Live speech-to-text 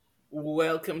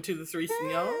Welcome to the Threesome,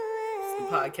 y'all. It's the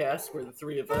podcast where the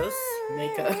three of us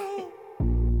make a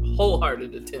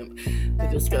wholehearted attempt to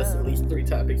discuss at least 3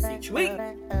 topics each week.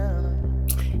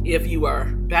 If you are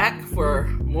back for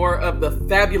more of the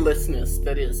fabulousness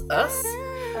that is us,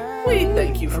 we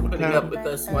thank you for putting up with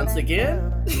us once again.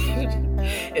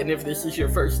 And if this is your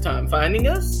first time finding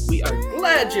us, we are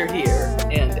glad you're here.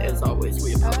 And as always,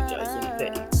 we apologize in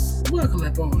advance. Welcome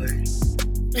aboard.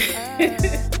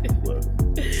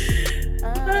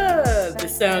 The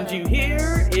sound you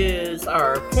hear is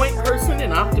our point person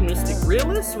and optimistic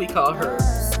realist. We call her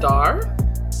Star.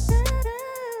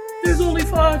 There's only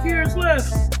 5 years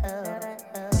left.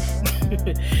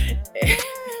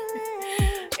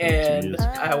 And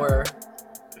our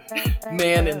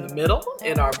man in the middle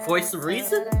and our voice of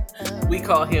reason, we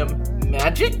call him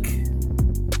Magic.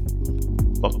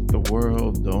 Fuck the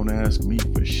world, don't ask me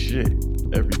for shit.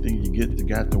 Everything you get, you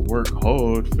got to work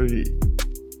hard for it.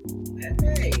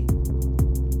 Hey.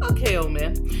 Okay, old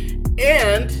man.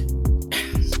 And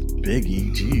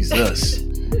Biggie, Jesus.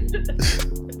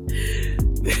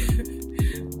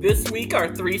 This week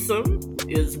our threesome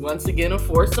is once again a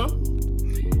foursome.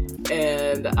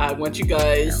 And I want you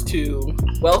guys to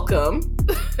welcome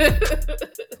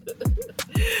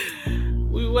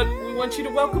we want you to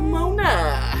welcome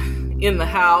Mona in the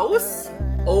house.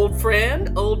 Old friend.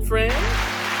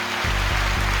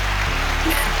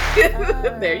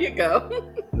 There you go.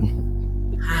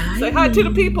 Hi. Say hi to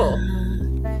the people.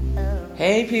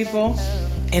 Hey, people.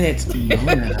 And it's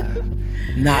Mona.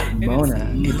 Not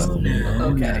Mona. It's Mona.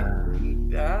 Okay.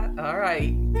 All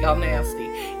right. Y'all nasty.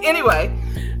 Anyway,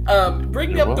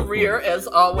 bringing up the rear as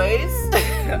always.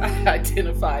 I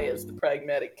identify as the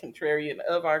pragmatic contrarian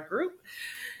of our group,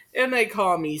 and they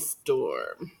call me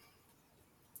Storm.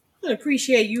 I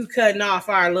appreciate you cutting off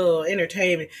our little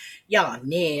entertainment. Y'all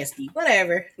nasty.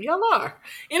 Whatever. Y'all are.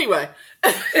 Anyway.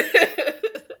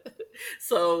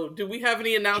 So, do we have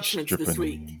any announcements this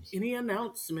week? Any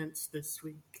announcements this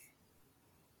week?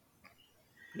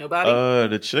 Nobody?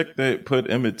 The chick that put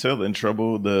Emmett Till in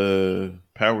trouble, the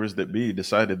powers that be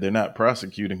decided they're not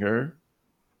prosecuting her.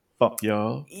 Fuck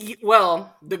y'all.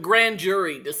 Well, the grand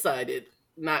jury decided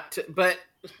not to, but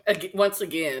once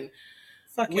again,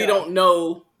 we don't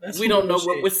know. We don't know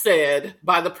what was said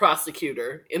by the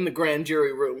prosecutor in the grand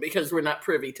jury room because we're not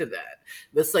privy to that.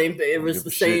 It was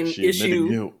the same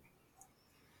issue.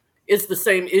 It's the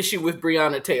same issue with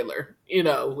Breonna Taylor,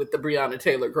 with the Breonna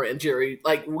Taylor grand jury.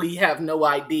 Like, we have no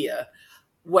idea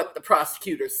what the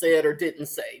prosecutor said or didn't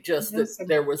say, just that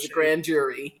there was a grand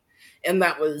jury, and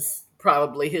that was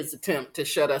probably his attempt to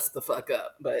shut us the fuck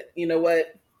up. But you know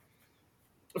what?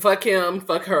 Fuck him,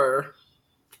 fuck her.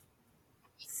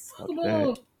 Fuck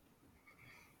that.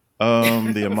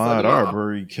 The Ahmaud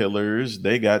Arbery killers,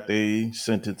 they got their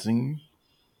sentencing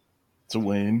to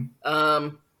win.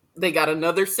 They got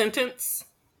another sentence.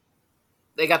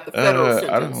 They got the federal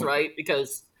sentence, right?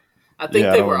 Because I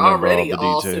think they were already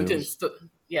all sentenced to.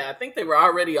 Yeah, I think they were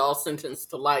already all sentenced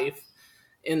to life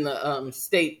in the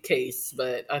state case,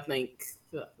 but I think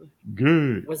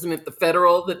wasn't it the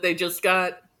federal that they just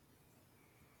got?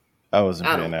 I wasn't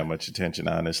paying that much attention,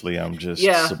 honestly. I'm just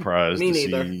surprised to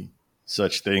see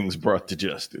such things brought to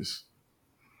justice.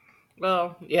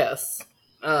 Well, yes.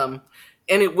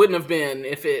 And it wouldn't have been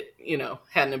if it,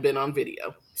 hadn't have been on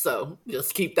video. So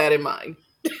just keep that in mind.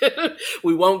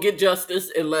 We won't get justice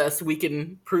unless we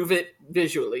can prove it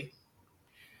visually.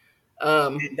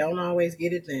 And don't always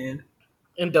get it then.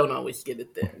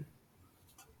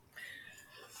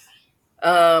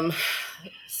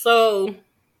 So.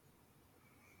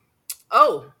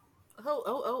 Go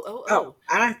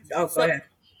ahead.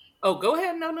 Oh, go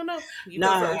ahead.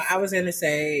 No. I was going to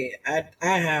say, I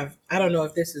don't know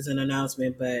if this is an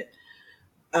announcement, but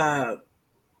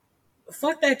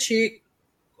fuck that chick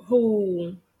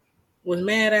who was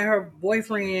mad at her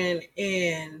boyfriend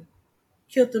and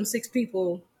killed them 6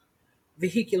 people,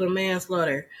 vehicular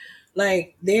manslaughter.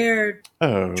 Like,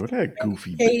 that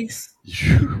goofy case.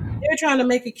 They're trying to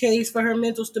make a case for her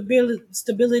mental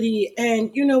stability.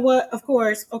 And you know what? Of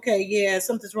course, okay, yeah,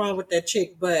 something's wrong with that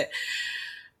chick, but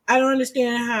I don't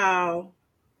understand how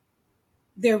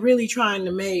they're really trying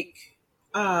to make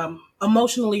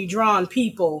emotionally drawn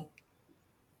people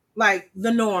like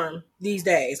the norm these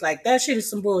days. Like, that shit is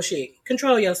some bullshit.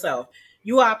 Control yourself.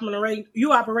 You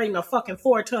operating a fucking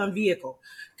 4-ton vehicle.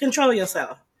 Control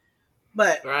yourself.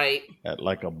 But right at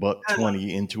like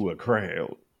 $120 into a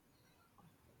crowd.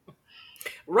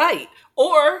 Right.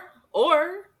 Or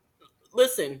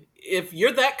listen, if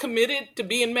you're that committed to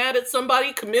being mad at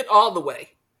somebody, commit all the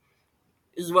way.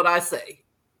 Is what I say.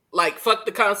 Like, fuck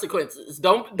the consequences.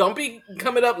 Don't be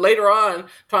coming up later on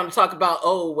trying to talk about,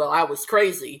 oh, well, I was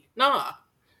crazy. Nah.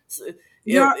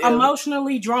 You're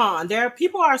emotionally drawn.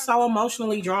 People are so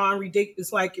emotionally drawn.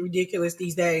 It's like ridiculous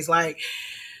these days. Like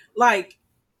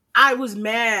I was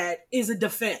mad is a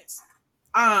defense.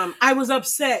 I was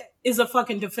upset is a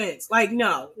fucking defense. Like,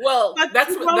 no. Well,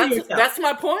 that's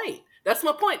my point. That's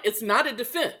my point. It's not a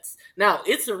defense. Now,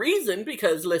 it's a reason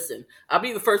because, listen, I'll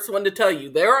be the first one to tell you,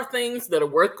 there are things that are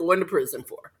worth going to prison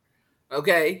for.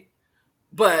 Okay?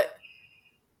 But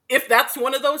if that's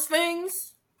one of those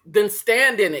things, then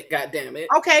stand in it, goddammit.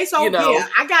 Okay, so yeah,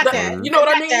 I got that. You know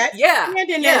what I mean? That. Yeah.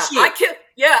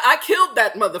 I killed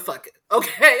that motherfucker.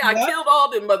 Okay? Yep. I killed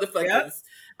all them motherfuckers.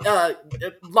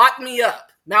 Yep. Lock me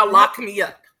up. Now lock me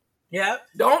up. Yep.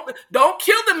 Don't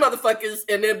kill them motherfuckers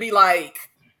and then be like,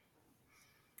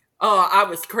 oh, I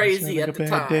was crazy at the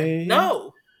time. Day.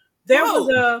 No. There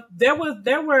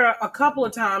were a couple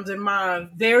of times in my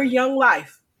very young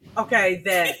life, okay,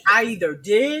 that I either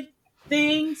did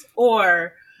things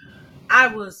or I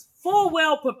was full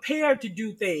well prepared to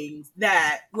do things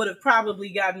that would have probably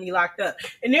gotten me locked up.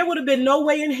 And there would have been no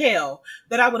way in hell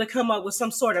that I would have come up with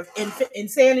some sort of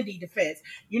insanity defense.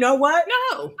 You know what?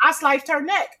 No. I sliced her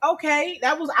neck. Okay.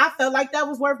 I felt like that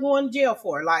was worth going to jail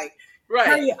for. Like,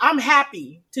 right. I'm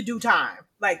happy to do time.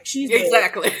 Like, she's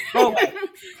exactly. Okay.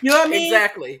 You know what I mean?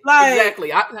 Exactly. Like,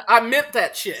 exactly. I meant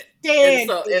that shit. And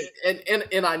so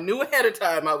and I knew ahead of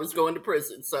time I was going to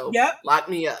prison. So lock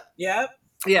me up. Yep.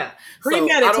 Yeah.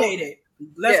 Premeditated.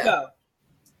 Let's go.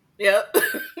 Yep.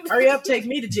 Hurry up, take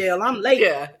me to jail. I'm late.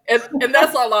 Yeah. And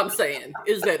that's all I'm saying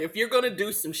is that if you're gonna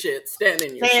do some shit, stand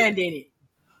in it.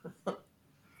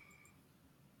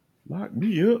 Lock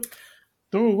me up.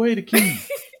 Throw away the key.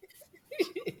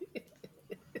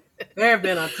 There have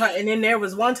been and then there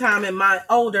was one time in my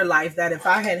older life that if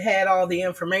I had all the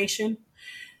information,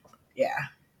 it'd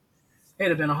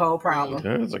have been a whole problem.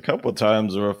 There's a couple of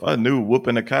times where if I knew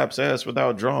whooping a cop's ass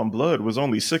without drawing blood was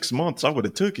only 6 months, I would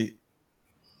have took it.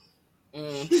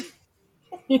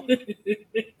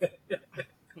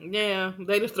 Yeah,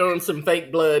 they'd have thrown some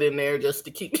fake blood in there just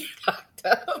to keep you locked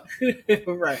up.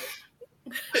 Right.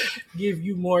 Give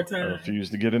you more time. I refuse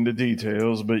to get into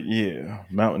details, but yeah,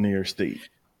 Mountaineer State.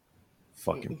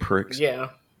 Fucking pricks. Yeah.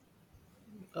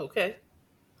 Okay.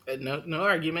 No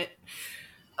argument.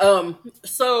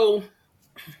 So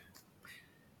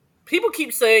people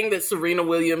keep saying that Serena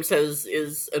Williams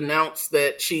is announced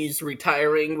that she's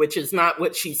retiring, which is not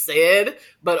what she said,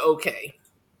 but okay.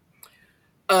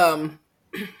 But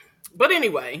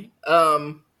anyway,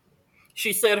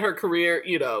 she said her career,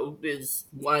 is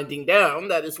winding down.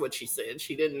 That is what she said.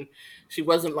 She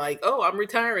wasn't like, oh, I'm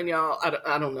retiring, y'all.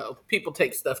 I don't know. People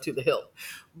take stuff to the hilt.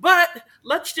 But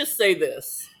let's just say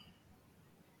this.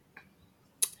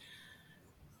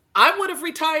 I would have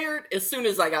retired as soon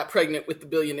as I got pregnant with the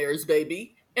billionaire's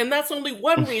baby. And that's only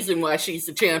one reason why she's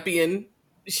the champion.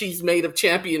 She's made of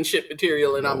championship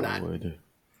material and I'm not.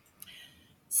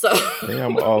 So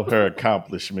damn all her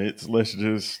accomplishments.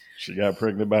 She got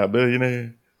pregnant by a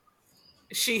billionaire.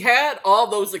 She had all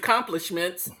those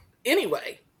accomplishments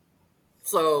anyway.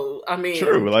 So, I mean...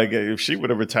 True, like if she would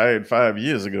have retired 5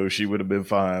 years ago, she would have been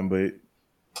fine, but...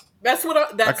 That's what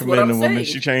I'm saying. Woman,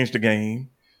 she changed the game.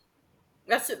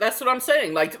 That's what I'm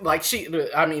saying. Like she,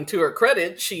 I mean, to her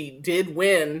credit, she did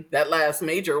win that last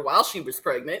major while she was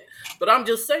pregnant. But I'm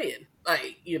just saying,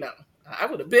 like, I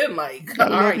would have been like, all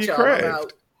right, y'all, I'm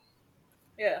out.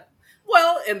 Yeah.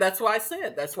 Well, and that's why I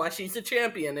said, that's why she's a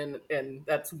champion. And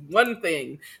that's one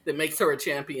thing that makes her a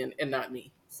champion and not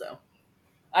me. So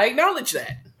I acknowledge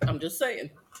that. I'm just saying.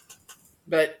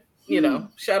 But,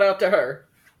 shout out to her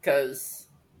because,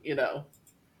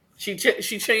 she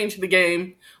changed the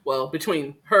game. Well,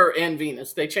 between her and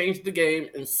Venus, they changed the game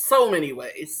in so many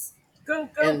ways. Go.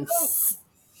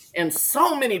 And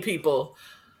so many people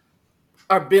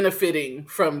are benefiting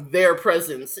from their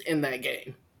presence in that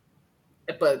game.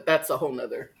 But that's a whole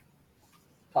nother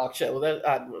talk show.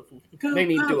 They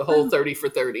need to do a whole 30 for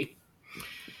 30.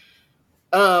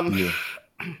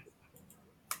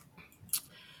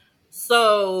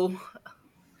 So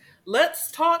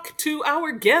let's talk to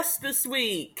our guest this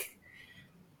week.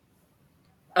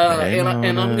 And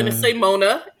I'm going to say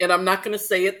Mona, and I'm not going to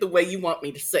say it the way you want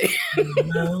me to say it.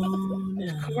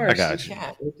 Mona. Of course, I got you.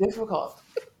 It's difficult.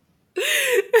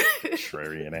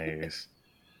 Contrarian ass.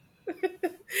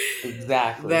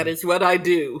 Exactly. That is what I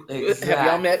do. Exactly. Have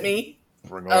y'all met me?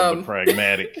 Bring on the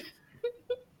pragmatic.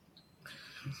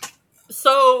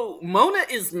 So Mona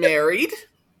is married.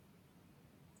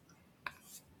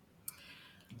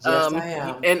 Yes, I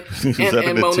am. Is that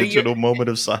an intentional moment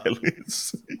of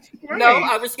silence? Right. No,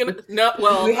 I was gonna. No,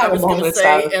 well, we had a moment of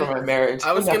silence for my marriage.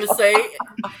 I was gonna say,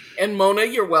 and Mona,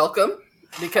 you're welcome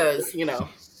because you know.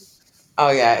 Oh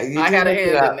yeah, I had a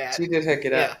hand in that. She did hook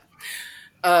it up.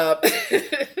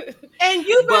 And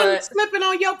you've been slipping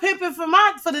on your pimping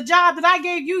for the job that I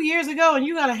gave you years ago, and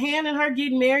you got a hand in her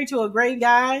getting married to a great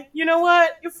guy. You know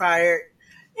what? You're fired.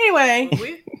 Anyway,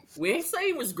 we ain't say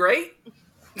he was great.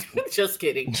 Just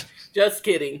kidding. Just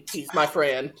kidding. He's my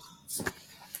friend.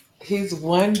 He's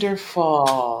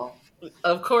wonderful.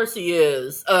 Of course he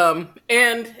is. And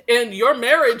your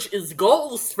marriage is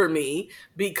goals for me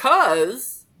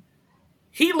because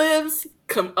he lives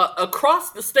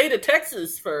across the state of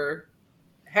Texas for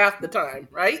half the time,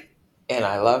 right? And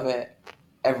I love it.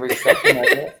 Every second of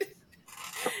it.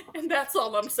 And that's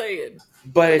all I'm saying.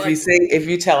 But if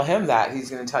you tell him that, he's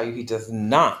going to tell you he does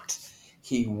not.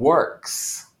 He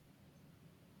works.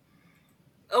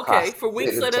 Okay, for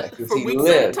weeks at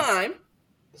a time.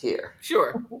 Here.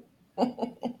 Sure.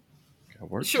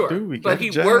 Sure. But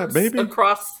he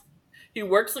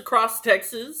works across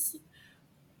Texas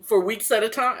for weeks at a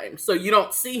time. So you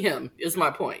don't see him, is my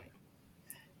point.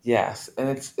 Yes, and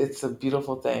it's a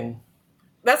beautiful thing.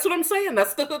 That's what I'm saying.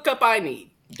 That's the hookup I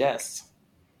need. Yes.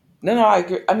 No, I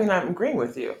agree. I mean, I'm agreeing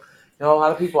with you. You know, a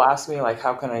lot of people ask me, like,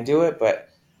 how can I do it? But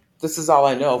this is all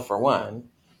I know, for one.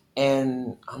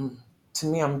 And to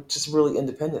me, I'm just really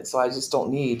independent. So I just don't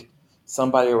need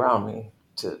somebody around me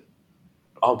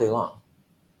all day long.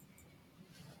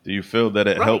 Do you feel that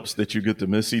it helps that you get to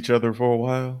miss each other for a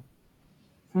while?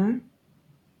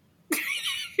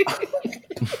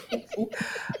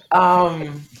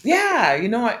 Yeah, you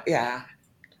know what? Yeah.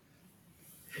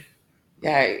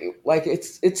 Yeah, like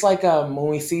it's like when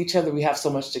we see each other, we have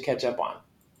so much to catch up on.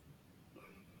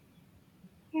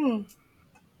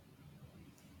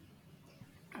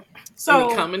 So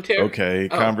any commentary? Okay,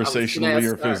 conversationally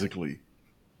or physically?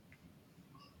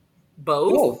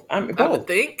 Both. Both. I would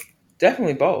think.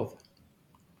 Definitely both.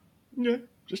 Yeah,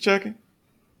 just checking.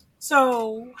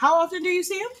 So, how often do you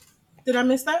see him? Did I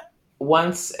miss that?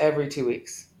 Once every 2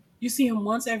 weeks. You see him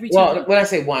once every 2 weeks? Well, when I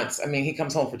say once, I mean he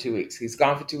comes home for 2 weeks. He's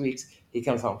gone for 2 weeks. He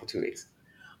comes home for 2 weeks.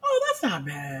 Oh, that's not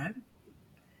bad.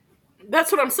 That's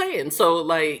what I'm saying. So,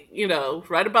 like, you know,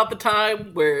 right about the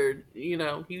time where, you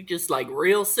know, you just like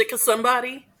real sick of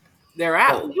somebody, they're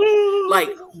out.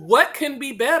 Like, what can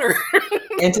be better?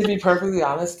 And to be perfectly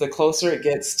honest, the closer it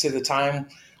gets to the time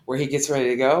where he gets ready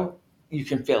to go, you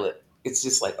can feel it. It's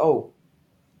just like, oh,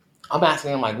 I'm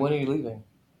asking him, like, when are you leaving?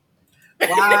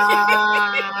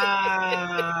 Wow.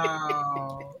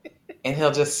 And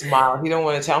he'll just smile. He don't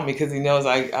want to tell me because he knows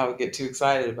I would get too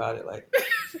excited about it. Like,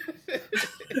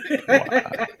 he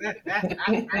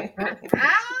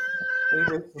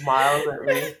just smiles at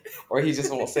me, or he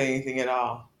just won't say anything at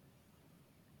all.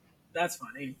 That's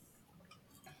funny.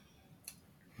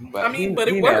 But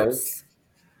it works. Knows.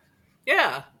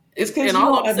 Yeah. It's because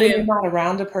when you're not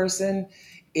around a person,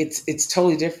 it's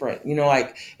totally different. You know,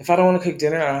 like if I don't want to cook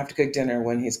dinner, I don't have to cook dinner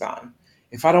when he's gone.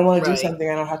 If I don't want to do something,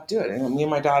 I don't have to do it. And me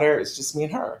and my daughter, it's just me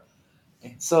and her.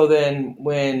 So then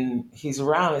when he's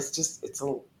around, it's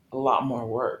a lot more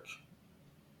work.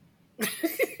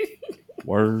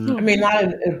 Word. I mean, not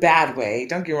in a bad way.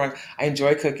 Don't get me wrong. I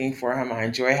enjoy cooking for him. I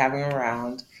enjoy having him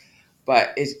around.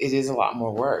 But it is a lot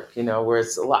more work, you know, where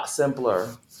it's a lot simpler.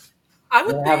 I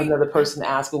have another person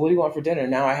ask, well, what do you want for dinner?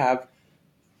 Now I have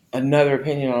another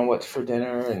opinion on what's for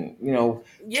dinner and, you know,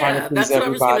 trying to please everybody. That's what I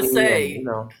was going to say. And, you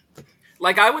know.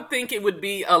 Like, I would think it would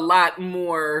be a lot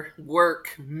more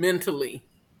work mentally.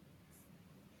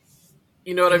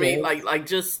 You know what I mean? Like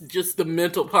just the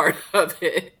mental part of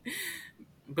it.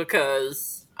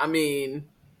 Because, I mean,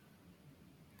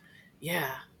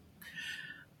 yeah.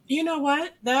 You know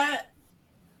what? That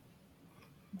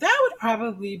would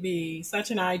probably be such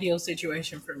an ideal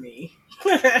situation for me.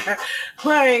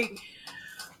 Like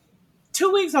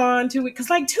 2 weeks on, 2 weeks, because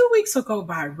like 2 weeks will go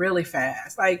by really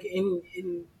fast. Like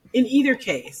in either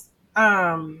case.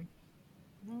 No.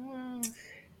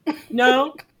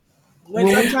 When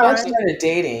we first started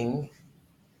dating,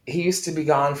 he used to be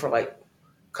gone for like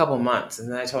a couple months,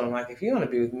 and then I told him, like, if you want to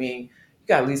be with me, you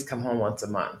gotta at least come home once a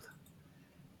month.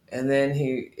 And then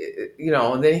he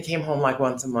came home like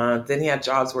once a month. Then he had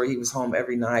jobs where he was home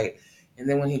every night. And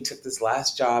then when he took this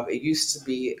last job, it used to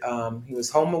be he was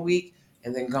home a week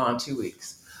and then gone 2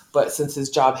 weeks. But since his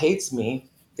job hates me,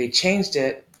 they changed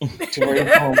it to where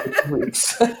he's home for 2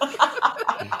 weeks.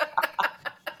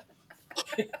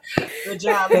 Good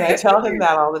job. And I tell him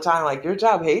that all the time, like, your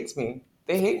job hates me.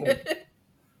 They hate me.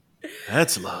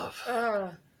 That's love.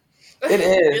 It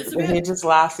is. And he just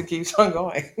laughs and keeps on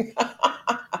going.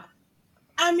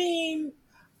 mean,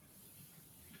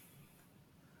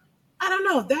 I don't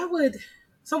know. That would.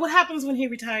 So what happens when he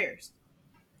retires?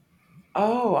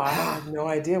 Oh, I have no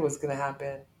idea what's going to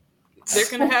happen. They're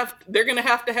gonna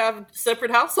have to have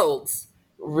separate households.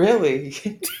 Really?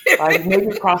 Like maybe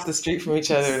across the street from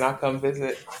each other, and I'll come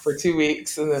visit for 2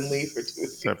 weeks and then leave for 2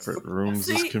 weeks. Separate rooms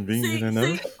is convenient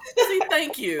enough. See,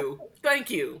 thank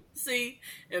you. See,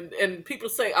 and people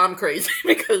say I'm crazy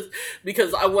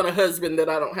because I want a husband that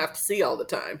I don't have to see all the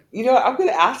time. You know, I'm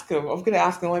gonna ask him.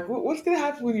 Like, what's gonna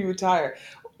happen when you retire?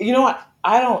 You know what?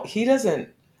 I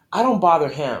don't bother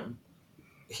him.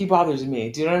 He bothers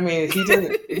me. Do you know what I mean? He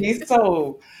doesn't. He's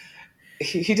so.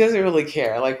 He doesn't really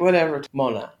care. Like, whatever,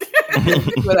 Mona.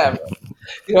 Whatever.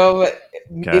 You know, but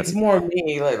it's more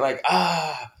me. Like,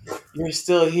 you're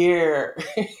still here.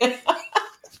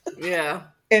 Yeah.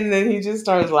 And then he just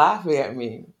starts laughing at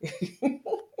me.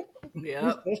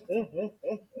 Yeah.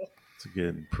 It's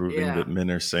again proving that men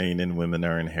are sane and women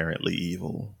are inherently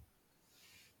evil.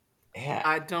 Yeah.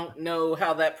 I don't know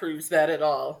how that proves that at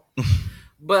all.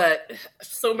 But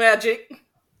so Magic,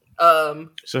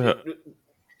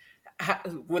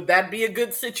 would that be a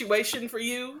good situation for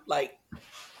you? Like,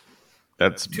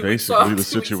 that's basically the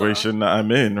situation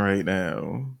I'm in right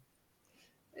now.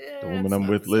 The woman I'm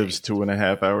with lives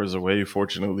 2.5 hours away.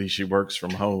 Fortunately, she works from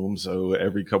home, so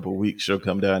every couple of weeks she'll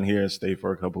come down here and stay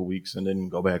for a couple of weeks, and then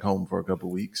go back home for a couple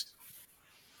of weeks.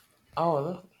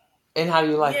 Oh, and how do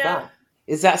you like that?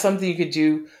 Is that something you could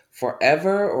do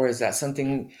forever, or is that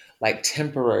something like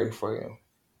temporary for you?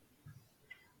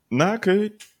 No, I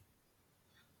could.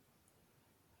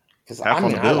 Half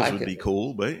on the bills would be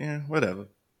cool, but whatever.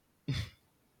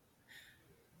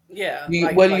 Yeah.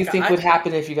 What do you think would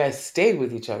happen if you guys stayed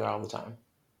with each other all the time?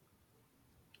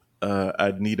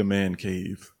 I'd need a man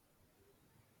cave.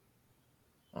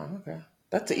 Oh, okay.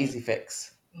 That's an easy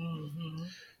fix. Mm-hmm.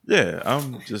 Yeah,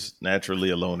 I'm just naturally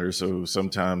a loner, so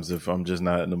sometimes if I'm just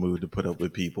not in the mood to put up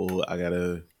with people, I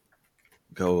gotta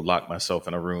go lock myself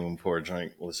in a room, pour a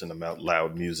drink, listen to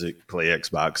loud music, play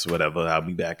Xbox, whatever. I'll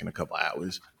be back in a couple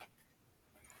hours.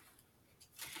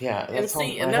 Yeah, that's my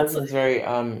husband's very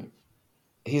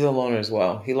he's a loner as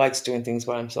well. He likes doing things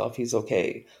by himself. He's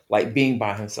okay, like being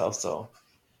by himself. So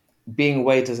being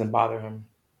away doesn't bother him.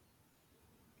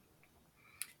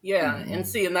 Yeah, and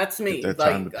that's me. At that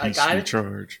time, the peace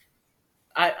recharge.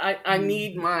 I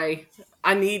need my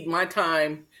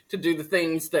time to do the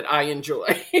things that I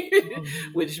enjoy,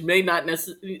 which may not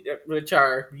necessarily, which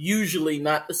are usually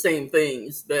not the same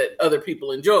things that other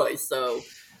people enjoy. So,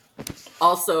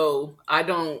 also, I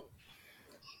don't.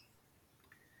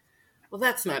 Well,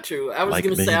 that's not true. I was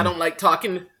going to say I don't like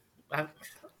talking.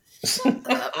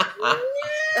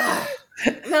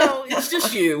 No, it's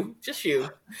just you.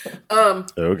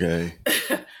 Okay.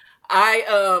 I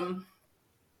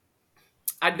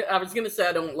was going to say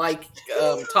I don't like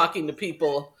talking to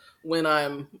people when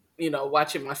I'm,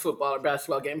 watching my football or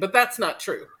basketball game, but that's not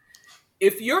true.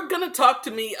 If you're going to talk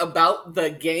to me about the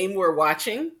game we're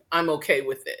watching, I'm okay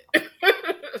with it.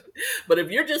 But if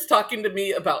you're just talking to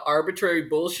me about arbitrary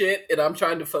bullshit and I'm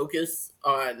trying to focus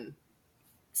on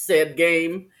said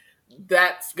game,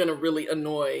 that's going to really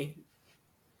annoy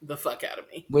the fuck out of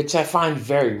me. Which I find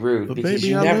very rude, because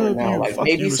you never know. Like,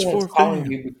 maybe someone's calling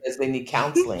you because they need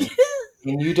counseling.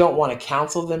 And you don't want to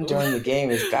counsel them during the game.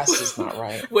 That's just not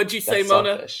right. What'd you say,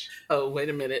 Mona? Selfish. Oh, wait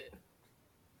a minute.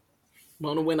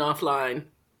 Mona went offline.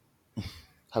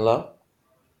 Hello?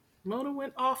 Mona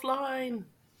went offline.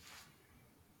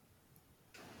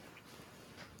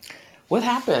 What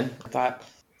happened? I thought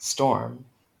Storm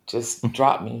just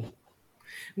dropped me.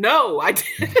 No, I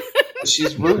didn't.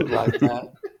 She's rude like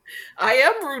that. I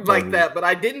am rude like that, but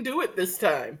I didn't do it this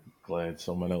time. Glad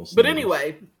someone else But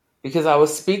anyway. Because I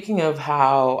was speaking of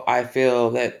how I feel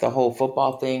that the whole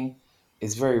football thing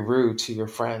is very rude to your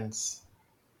friends.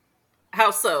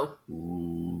 How so?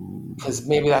 Because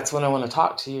maybe that's when I want to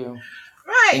talk to you.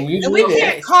 Right. And we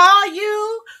can't call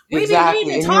you. We didn't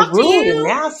need to talk to you. You're rude and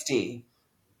nasty.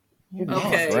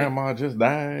 Okay. Grandma just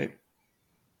died.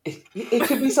 It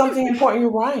could be something important.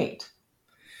 You're right.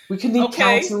 We could need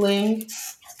counseling.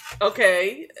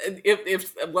 Okay.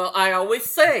 If I always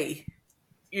say,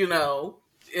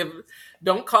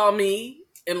 don't call me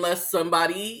unless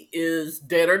somebody is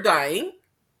dead or dying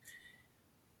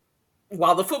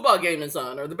while the football game is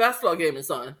on or the basketball game is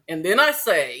on. And then I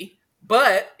say,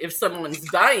 but if someone's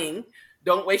dying,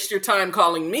 don't waste your time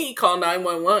calling me, call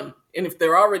 911. And if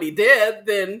they're already dead,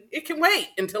 then it can wait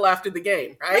until after the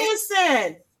game, right?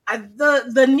 Listen,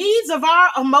 the needs of our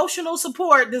emotional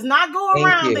support does not go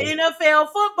around the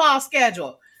NFL football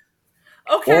schedule.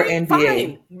 Okay, or NBA.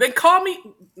 Fine. Then call me.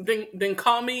 Then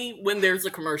call me when there's a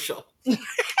commercial.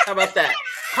 How about that?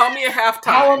 Call me at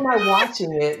halftime. How am I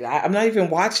watching it? I'm not even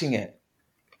watching it.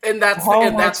 And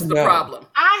that's the problem.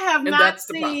 I have not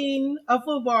seen a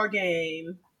football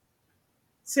game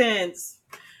since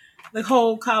the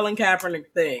whole Colin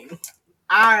Kaepernick thing.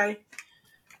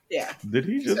 Did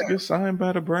he just get signed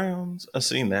by the Browns? I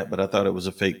seen that, but I thought it was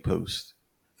a fake post.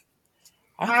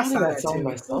 I thought it was signed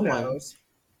by someone.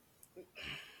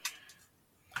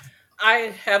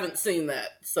 I haven't seen that,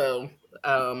 so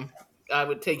I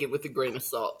would take it with a grain of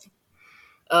salt.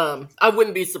 I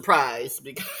wouldn't be surprised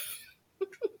because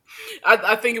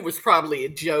I think it was probably a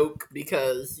joke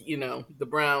because, you know, the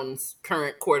Browns'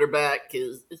 current quarterback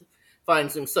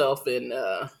finds himself in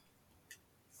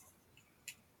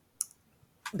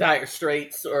dire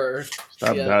straits or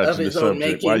of his own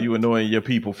making. Why are you annoying your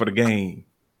people for the game?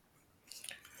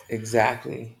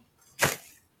 Exactly.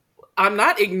 I'm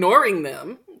not ignoring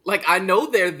them. Like, I know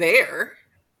they're there.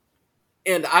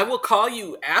 And I will call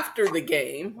you after the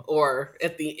game or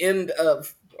at the end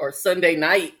of or Sunday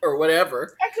night or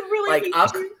whatever. I could really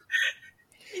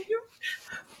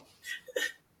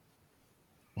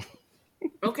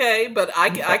Okay, but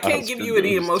I can't give you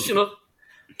any emotional.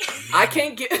 I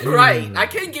can't get right. I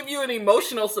can't give you any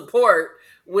emotional support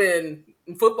when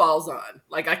football's on.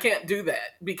 Like, I can't do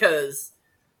that because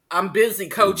I'm busy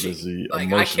coaching. Busy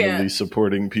emotionally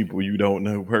supporting people you don't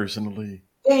know personally.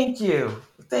 Thank you.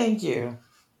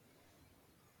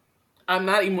 I'm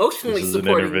not emotionally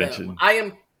supporting them.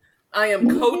 I am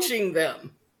coaching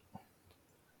them.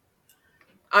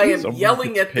 I am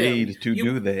yelling at them. Paid to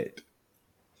do that.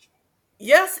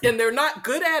 Yes, and they're not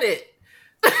good at it.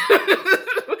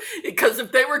 Because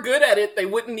if they were good at it, they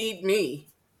wouldn't need me.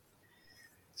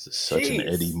 This is such an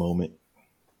Eddie moment.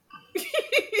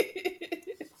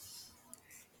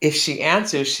 If she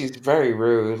answers, she's very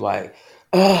rude. Like,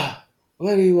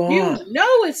 what do you want? You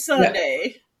know it's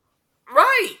Sunday. Yeah.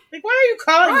 Right. Like, why are you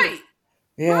calling me?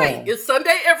 Yeah. Right. It's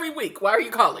Sunday every week. Why are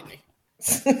you calling me?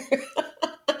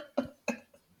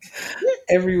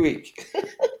 Every week.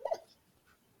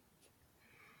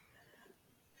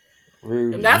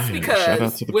 Rude. And that's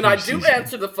because when I do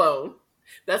answer the phone,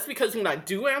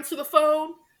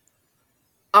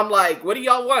 I'm like, what do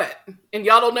y'all want? And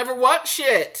y'all don't never want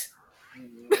shit.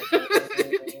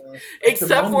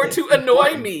 Except for to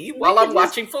annoy me while I'm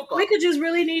watching football. We could just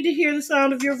really need to hear the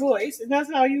sound of your voice, and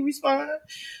that's how you respond.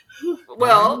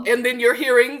 Well, and then you're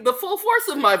hearing the full force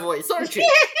of my voice, aren't you?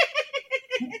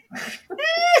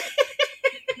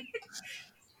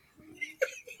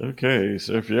 Okay,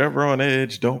 so if you're ever on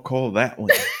edge, don't call that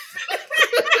one.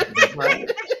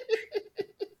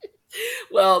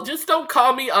 Well, just don't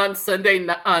call me on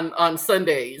on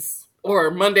Sundays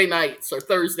or Monday nights or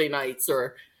Thursday nights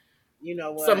or you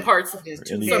know what? Some parts of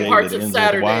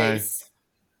Saturdays.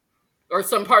 Or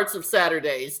some parts of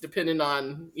Saturdays, depending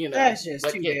on, you know. That's just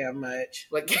too damn much.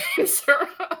 What games are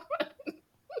on.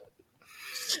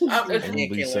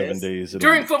 Only 7 days.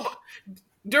 During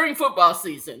football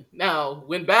season. Now,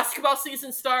 when basketball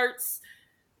season starts,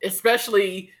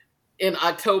 especially in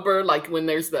October, like when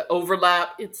there's the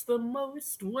overlap, it's the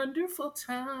most wonderful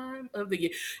time of the year.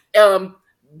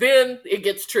 Then it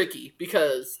gets tricky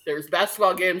because there's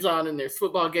basketball games on and there's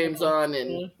football games on,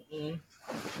 and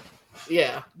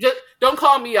yeah, just don't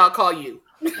call me. I'll call you.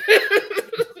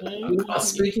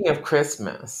 Speaking of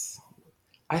Christmas,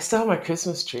 I still have my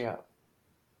Christmas tree up.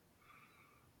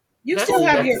 You still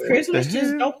have your Christmas?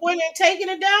 Just no point in taking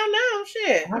it down now.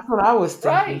 Shit. That's what I was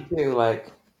thinking too. Like,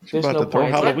 there's about to throw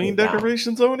Halloween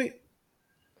decorations on it.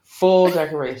 Full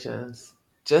decorations,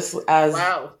 just as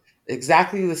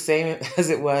exactly the same as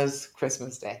it was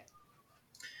Christmas Day.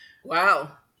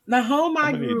 Wow. The home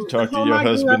I grew. You need to talk to your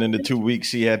husband in the 2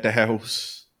 weeks he had the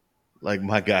house. Like,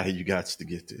 my guy, you got to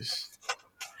get this.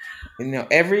 You know,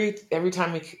 every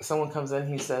time someone comes in,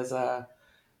 he says,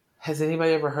 has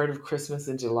anybody ever heard of Christmas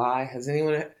in July? Has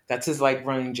anyone? That's his like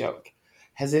running joke.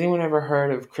 Has anyone ever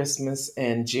heard of Christmas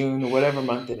in June or whatever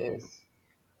month it is?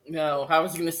 No, I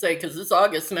was going to say because it's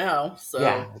August now. So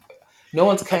yeah, no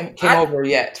one's came over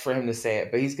yet for him to say it,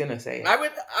 but he's going to say it.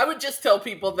 I would just tell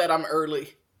people that I'm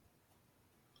early.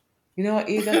 You know what?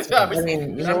 That's I'm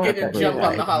getting a jump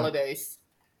on the holidays.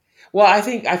 Well,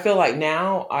 I feel like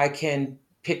now I can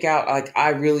pick out. Like, I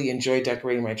really enjoy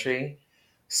decorating my tree.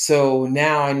 So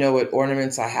now I know what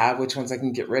ornaments I have, which ones I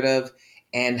can get rid of,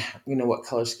 and you know what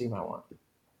color scheme I want.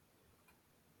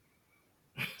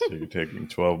 So you're taking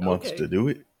 12 months to do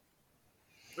it?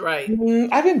 Right.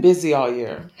 I've been busy all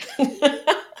year.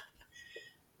 The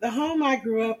home I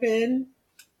grew up in,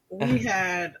 we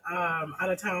had out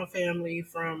of town family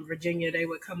from Virginia. They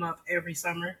would come up every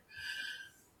summer,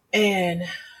 and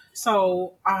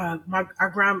so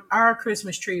our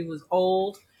Christmas tree was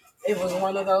old. It was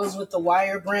one of those with the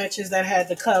wire branches that had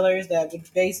the colors that would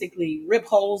basically rip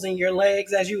holes in your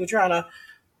legs as you were trying to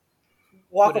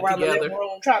walk around the living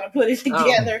room trying to put it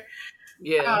together.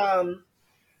 Yeah.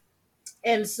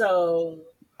 And so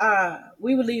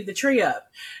we would leave the tree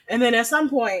up. And then at some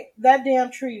point, that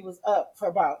damn tree was up for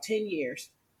about 10 years.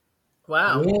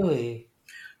 Wow. Really?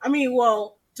 I mean,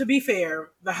 well, to be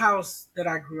fair, the house that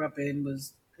I grew up in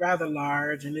was rather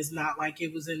large, and it's not like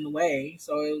it was in the way.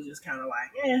 So it was just kind of like,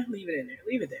 leave it in there.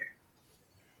 Leave it there.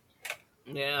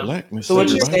 Yeah. So what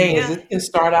you're saying is it can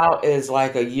start out as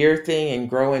like a year thing and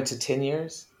grow into 10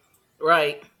 years?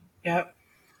 Right. Yep.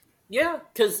 Yeah,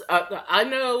 because I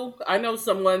know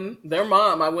someone, their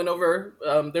mom, I went over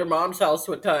their mom's house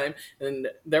one time, and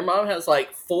their mom has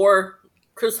like 4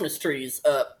 Christmas trees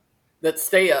up that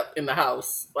stay up in the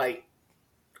house like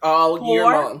all year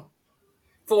long.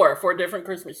 4 different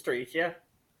Christmas trees, yeah.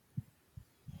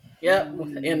 Yeah,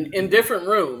 in different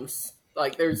rooms.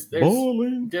 Like there's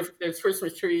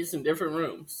Christmas trees in different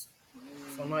rooms.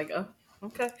 So I'm like, oh,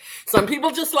 okay. Some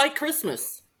people just like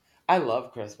Christmas. I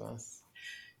love Christmas.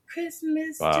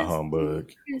 Christmas. Bah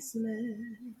humbug. Christmas.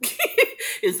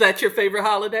 Is that your favorite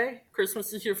holiday?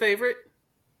 Christmas is your favorite?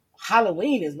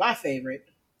 Halloween is my favorite.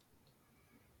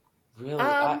 Really?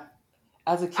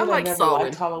 As a kid, I never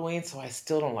liked Halloween, so I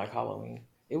still don't like Halloween.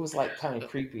 It was like kind of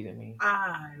creepy to me.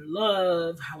 I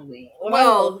love Halloween.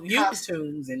 Well,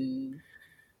 costumes and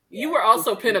you were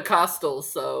also Pentecostal,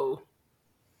 so.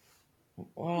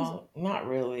 Well, not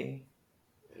really.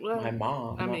 Well, my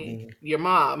mom. I mean, your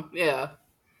mom, yeah.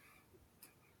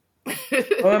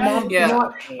 Well, my mom, yeah. You know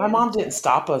what? My mom didn't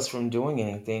stop us from doing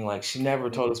anything. Like she never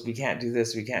told us we can't do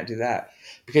this, we can't do that,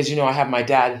 because I have my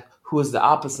dad who is the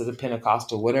opposite of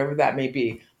Pentecostal, whatever that may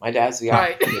be. My dad's the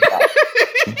opposite of that.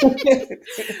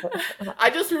 I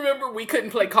just remember we couldn't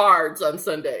play cards on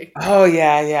Sunday. Oh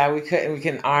yeah, we couldn't. We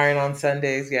can iron on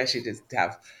Sundays. Yeah, she just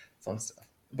have some stuff.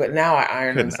 But now I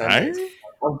iron on Sundays.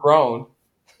 I'm grown.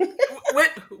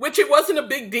 Which it wasn't a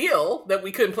big deal that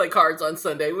we couldn't play cards on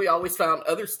Sunday. We always found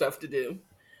other stuff to do.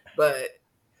 But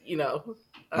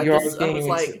I was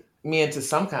like me into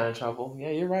some kind of trouble. Yeah,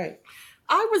 you're right.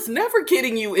 I was never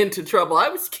getting you into trouble. I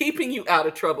was keeping you out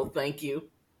of trouble. Thank you.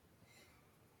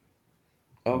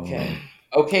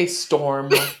 Okay,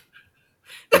 Storm.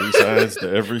 3 sides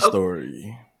to every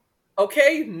story.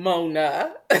 Okay,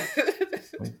 Mona.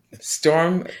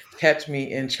 Storm kept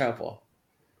me in trouble.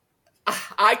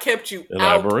 I kept you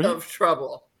out of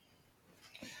trouble.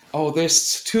 Oh,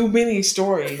 there's too many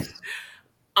stories.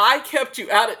 I kept you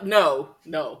out of... No.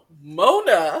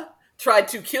 Mona tried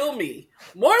to kill me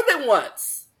more than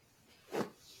once.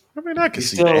 I mean, I can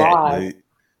see that.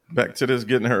 Back to this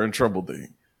getting her in trouble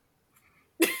thing.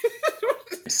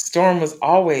 Storm was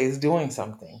always doing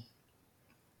something.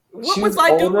 What was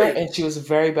I doing? And she was a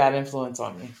very bad influence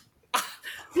on me.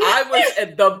 I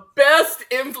was the best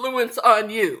influence on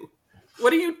you.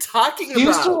 What are you talking about? She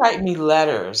used to write me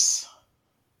letters.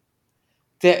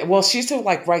 She used to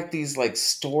write these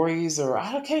stories, or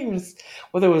I can't even,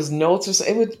 whether it was notes or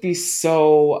something. It would be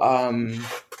so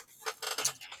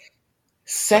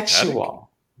sexual,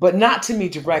 but not to me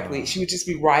directly. She would just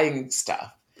be writing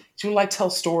stuff. She would tell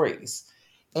stories.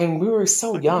 And we were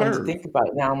so young to think about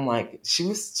it. Now I'm like, she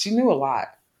knew a lot.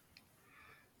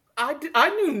 I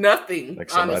knew nothing. Like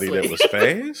somebody honestly. that was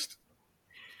fast?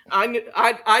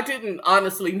 I didn't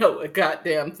honestly know a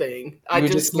goddamn thing. I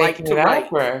just liked to write.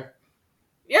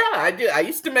 Yeah, I did. I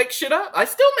used to make shit up. I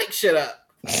still make shit up.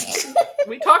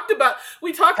 we talked about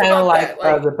that.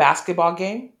 Like the basketball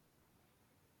game?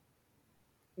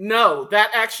 No,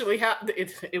 that actually happened.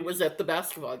 It was at the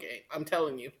basketball game. I'm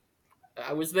telling you.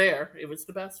 I was there. It was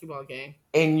the basketball game.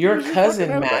 And your cousin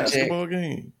Magic. Basketball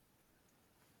game.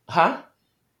 Huh?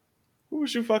 Who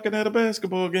was you fucking at a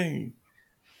basketball game?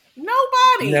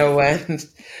 Nobody. No one.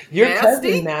 Your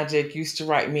cousin Magic used to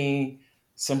write me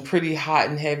some pretty hot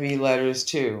and heavy letters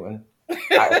too.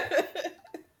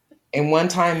 And one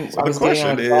time so the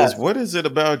question is, what is it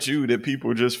about you that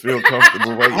people just feel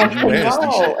comfortable writing you nasty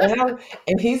shit?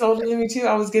 And he's older than me too.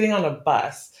 I was getting on a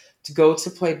bus to go to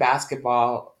play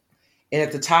basketball. And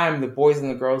at the time, the boys and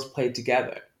the girls played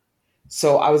together.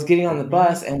 So I was getting on the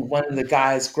bus, and one of the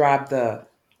guys grabbed the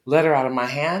letter out of my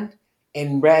hand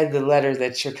and read the letter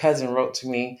that your cousin wrote to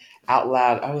me out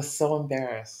loud. I was so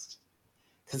embarrassed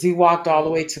because he walked all the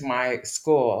way to my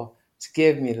school to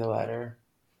give me the letter.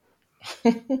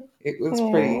 It was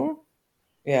pretty.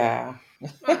 Yeah.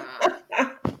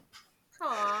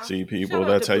 Aww. See, people,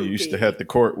 that's how you used to have to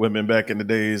court women back in the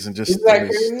days, and just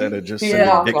instead of just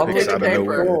sending dick pics out of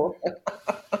nowhere.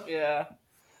 Yeah.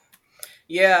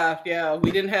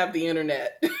 We didn't have the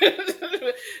internet.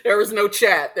 There was no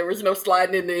chat. There was no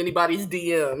sliding into anybody's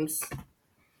DMs.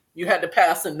 You had to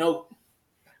pass a note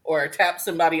or tap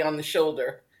somebody on the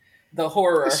shoulder. The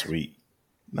horror. That's sweet.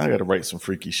 Now I got to write some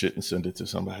freaky shit and send it to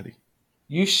somebody.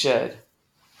 You should.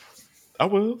 I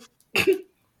will.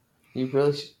 You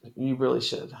really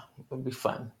should. It'll be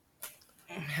fun.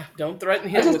 Don't threaten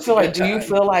him. I just feel like, do you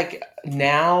feel like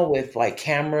now with like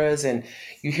cameras and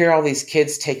you hear all these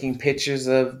kids taking pictures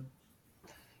of,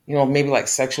 maybe like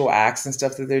sexual acts and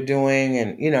stuff that they're doing,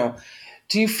 and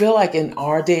do you feel like in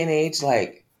our day and age,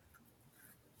 like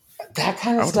that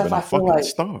kind of stuff? I feel like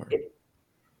star.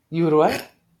 You would what?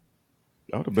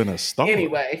 I would have been a star.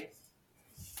 Anyway.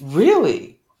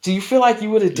 Really? Do you feel like you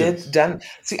would have done?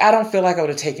 See, I don't feel like I would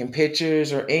have taken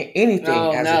pictures or anything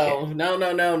as a kid. No.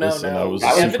 Listen, I was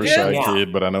a super shy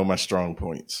kid, but I know my strong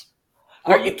points.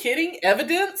 Are you kidding?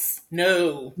 Evidence?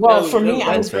 No. Well, for me,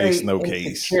 I was very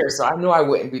insecure, so I knew I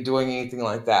wouldn't be doing anything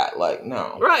like that. Like,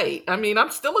 no. Right. I mean, I'm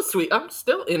still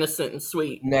innocent and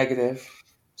sweet. Negative.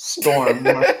 Storm.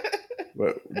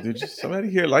 But did somebody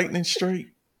hear lightning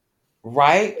strike?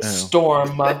 Right? Oh.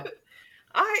 Storm.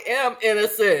 I am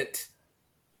innocent.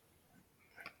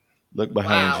 Look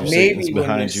behind you. Maybe Satan's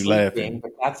behind you laughing.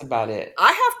 But that's about it.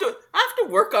 I have to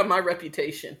work on my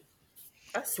reputation.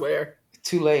 I swear.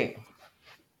 Too late.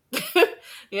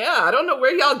 Yeah, I don't know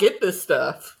where y'all get this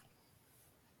stuff.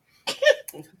 I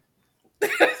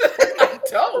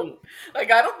don't. I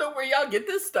don't know where y'all get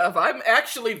this stuff. I'm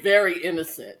actually very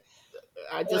innocent.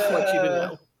 I just want you to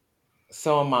know.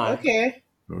 So am I. Okay.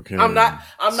 I'm not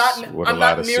what a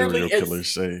lot of serial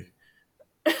killers say.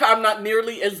 I'm not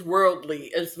nearly as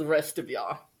worldly as the rest of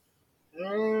y'all.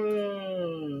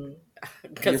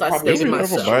 Because I stay to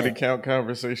myself. We have a body count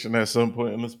conversation at some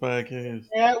point in this podcast.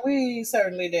 Yeah, we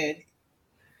certainly did.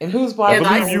 And whose body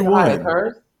count? You won.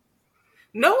 Hers?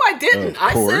 No, I didn't.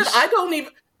 I said I don't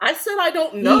even. I said I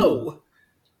don't know.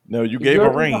 No, you gave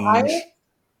a range.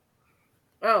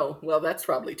 Oh, well, that's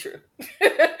probably true.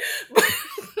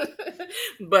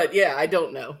 But yeah, I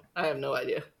don't know. I have no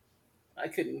idea. I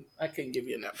couldn't give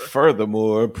you a number.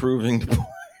 Furthermore, proving the point.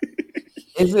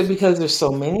 Is it because there's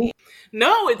so many?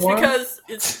 No,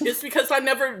 it's because I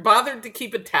never bothered to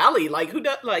keep a tally. Like, who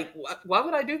does? Like, why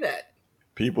would I do that?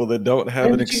 People that don't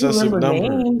have an excessive number,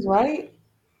 names, right?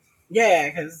 Yeah,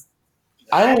 because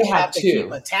I only have to two.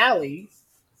 Keep a tally.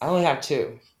 I only have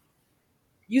two.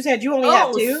 You said you only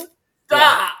have two? Stop.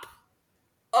 Yeah.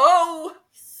 Oh,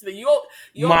 so you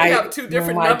only have two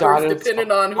different numbers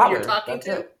depending on who you're talking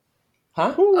to.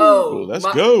 Huh? Oh, let's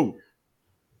go.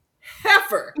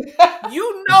 Heifer,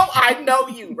 you know I know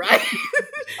you, right?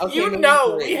 Okay, you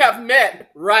know we have met,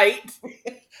 right?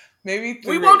 Maybe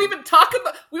 3. We won't even talk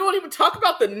about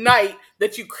the night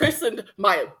that you christened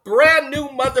my brand new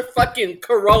motherfucking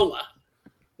Corolla.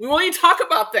 We won't even talk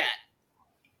about that.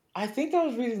 I think I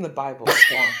was reading the Bible.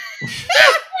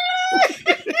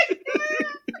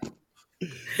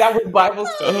 That was Bible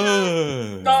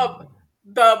stuff.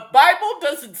 The Bible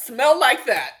doesn't smell like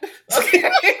that. Okay.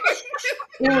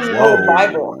 It was an old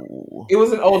Bible. It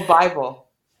was an old Bible.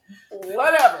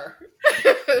 Whatever.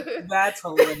 That's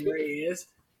hilarious.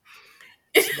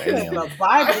 The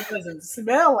Bible doesn't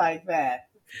smell like that.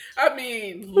 I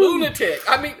mean, lunatic.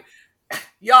 I mean,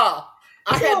 y'all.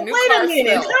 Wait a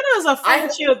minute. How does a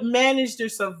friendship manage to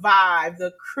survive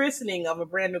the christening of a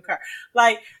brand new car?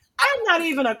 Like, I'm not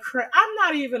even a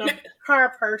car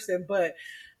person, but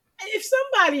if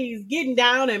somebody's getting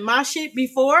down in my shit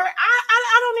before,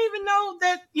 I don't even know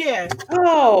that. Yeah.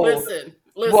 Oh, listen.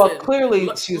 Well, clearly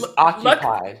she's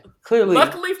occupied.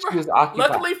 Luckily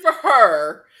for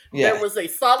her, there was a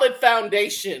solid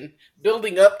foundation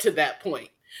building up to that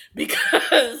point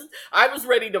because I was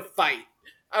ready to fight.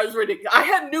 I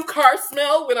had new car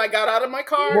smell when I got out of my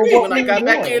car. Well, when I got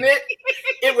back in it,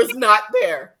 it was not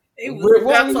there. What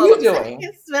were you doing?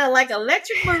 It smelled like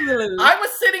electric boogaloo. I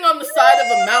was sitting on the side of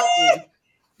a mountain.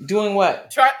 Doing what?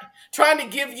 Trying to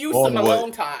give you some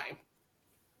alone time.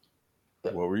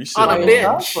 What were you sitting on? A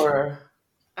bench.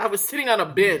 I was sitting on a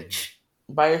bench.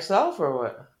 By yourself or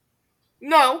what?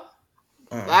 No.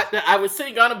 I was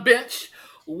sitting on a bench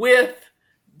with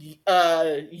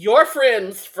your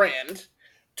friend's friend,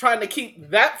 trying to keep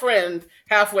that friend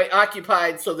halfway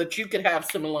occupied so that you could have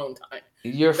some alone time.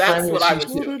 That's what I was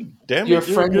doing. Your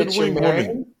friend that you're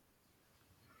married?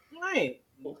 Right.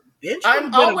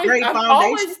 I'm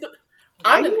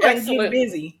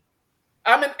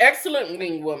an excellent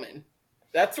wing woman.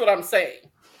 That's what I'm saying.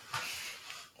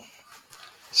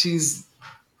 She's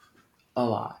A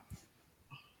lot.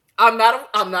 I'm not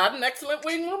an excellent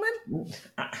wing woman.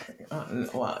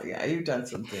 Well, yeah, you've done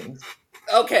some things.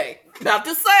 Okay, about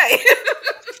to say.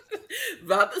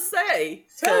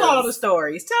 Tell all the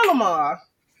stories. Tell them all.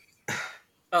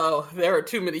 Oh, there are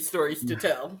too many stories to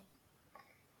tell.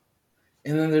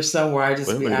 And then there's some where I just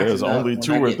be acting there's only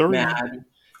 2 or 3. Mad.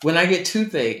 When I get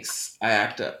toothaches, I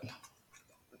act up.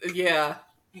 Yeah.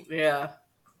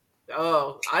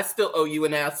 Oh, I still owe you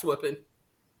an ass whooping.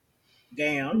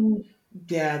 Damn.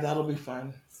 Yeah, that'll be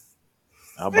fun.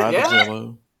 I'll buy the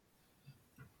Jello.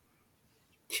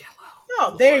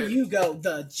 Oh, there you go,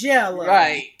 the Jello.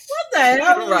 Right. What the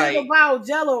hell is about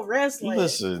Jello wrestling?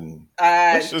 Listen,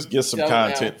 let's just get some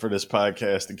content for this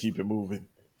podcast and keep it moving.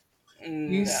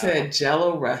 You said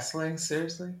Jello wrestling?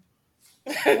 Seriously?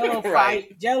 Jello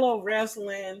fight, Jello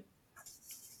wrestling.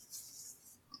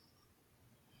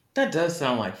 That does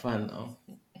sound like fun, though.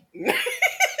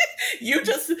 You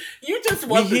just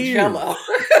want the Jello.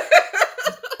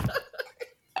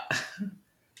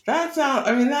 That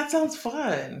sounds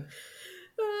fun.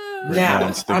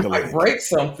 Now, I might break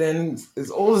something as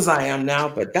old as I am now,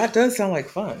 but that does sound like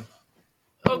fun.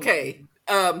 Okay.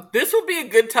 This would be a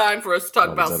good time for us to talk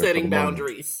about setting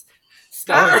boundaries.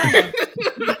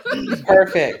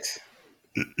 Perfect.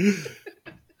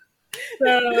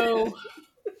 So,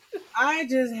 I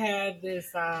just had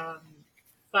this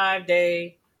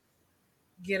 5-day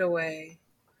getaway,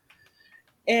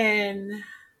 and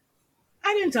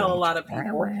I didn't tell a lot of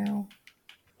people.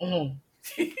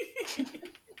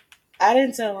 I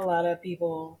didn't tell a lot of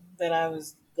people that I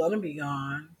was gonna be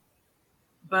gone,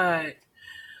 but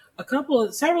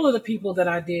several of the people that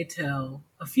I did tell,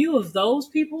 a few of those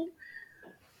people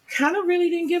kind of really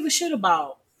didn't give a shit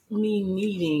about me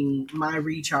needing my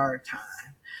recharge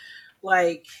time.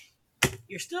 Like,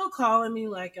 you're still calling me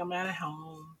like I'm at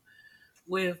home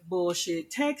with bullshit,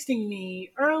 texting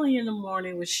me early in the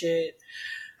morning with shit.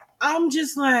 I'm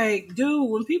just like, dude,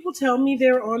 when people tell me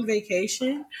they're on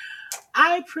vacation,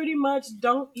 I pretty much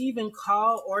don't even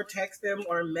call or text them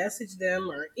or message them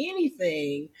or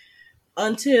anything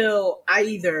until I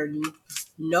either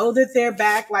know that they're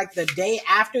back, like the day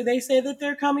after they say that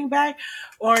they're coming back,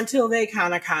 or until they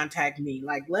kind of contact me.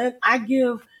 Like, I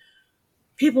give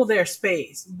people their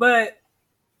space. But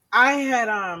I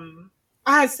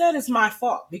had said it's my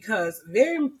fault because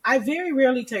I very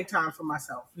rarely take time for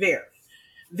myself. Very,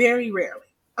 very rarely.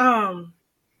 And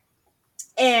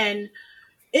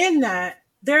in that,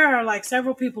 there are like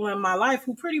several people in my life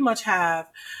who pretty much have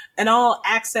an all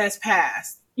access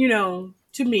pass,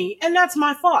 to me. And that's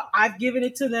my fault. I've given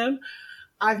it to them.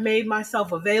 I've made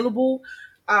myself available,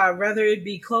 whether it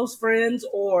be close friends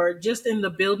or just in the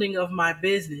building of my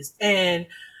business. And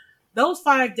those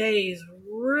 5 days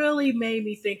really made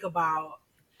me think about,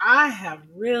 I have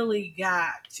really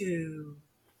got to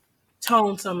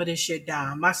tone some of this shit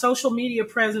down. My social media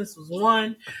presence was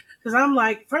one, because I'm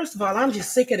like, first of all, I'm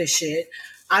just sick of this shit.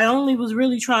 I only was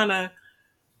really trying to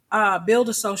build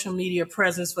a social media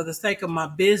presence for the sake of my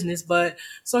business, but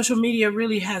social media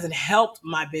really hasn't helped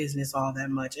my business all that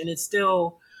much, and it's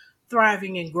still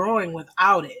thriving and growing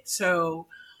without it. So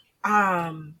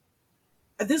at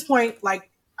this point, like,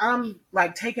 I'm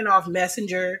like taking off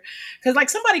Messenger, because like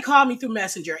somebody called me through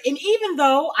Messenger, and even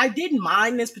though I didn't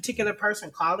mind this particular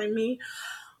person calling me,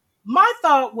 my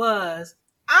thought was,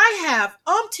 I have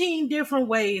umpteen different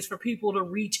ways for people to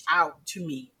reach out to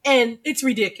me. And it's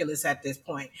ridiculous at this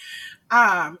point.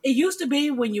 It used to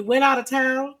be when you went out of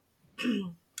town,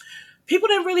 people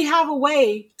didn't really have a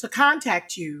way to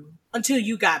contact you until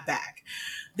you got back.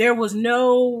 There was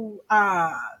no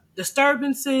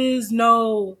disturbances,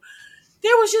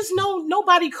 there was just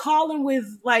nobody calling with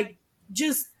like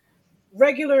just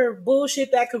regular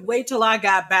bullshit that could wait till I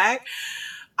got back.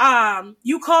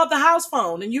 You called the house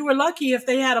phone, and you were lucky if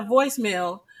they had a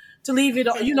voicemail to leave it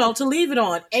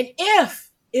on. And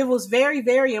if it was very,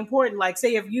 very important, like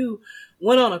say if you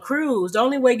went on a cruise, the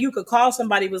only way you could call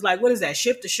somebody was like, what is that,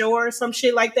 ship to shore or some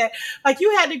shit like that? Like,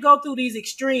 you had to go through these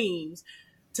extremes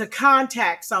to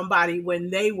contact somebody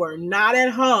when they were not at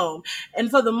home. And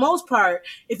for the most part,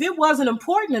 if it wasn't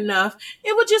important enough,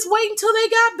 it would just wait until they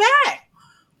got back.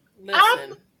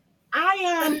 Listen.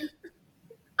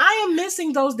 I am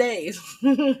missing those days.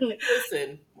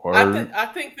 Listen, I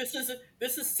think this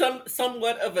is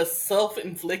somewhat of a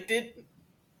self-inflicted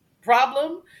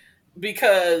problem,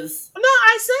 because no,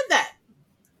 I said that.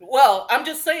 Well, I'm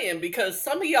just saying, because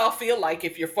some of y'all feel like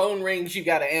if your phone rings, you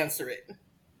got to answer it.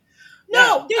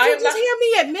 No, did you just hear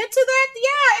me admit to that?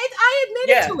 Yeah, I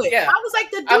admitted to it. Yeah. I was like,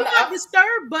 the do not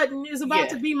disturb button is about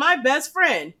to be my best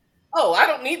friend. Oh, I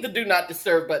don't need the do not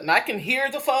disturb button. I can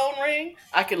hear the phone ring.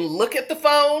 I can look at the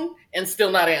phone and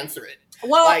still not answer it.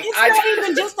 Well, like, it's not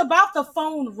even just about the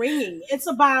phone ringing. It's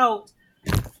about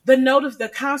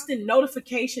the constant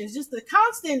notifications, just the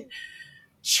constant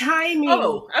chiming.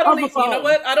 Oh, I don't even, you know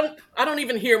what? I don't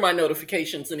even hear my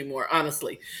notifications anymore,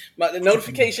 honestly. The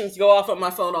notifications go off on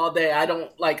my phone all day.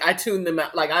 I tune them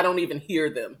out. Like, I don't even hear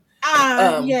them.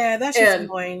 Yeah, that's just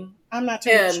annoying. I'm not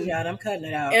tuning shit out. I'm cutting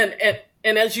it out.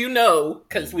 And as you know,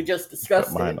 because we just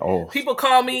discussed it, people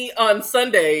call me on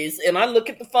Sundays and I look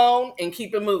at the phone and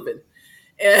keep it moving.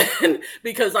 And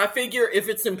because I figure if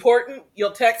it's important,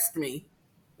 you'll text me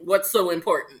what's so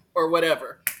important or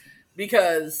whatever.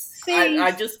 Because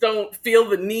I just don't feel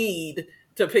the need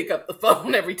to pick up the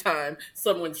phone every time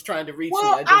someone's trying to reach me.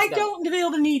 I don't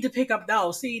feel the need to pick up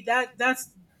those. See,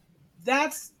 that's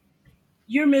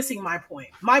you're missing my point.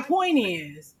 My point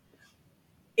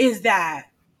is that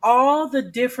all the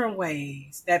different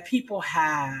ways that people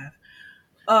have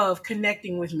of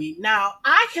connecting with me. Now,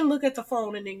 I can look at the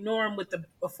phone and ignore them with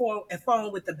a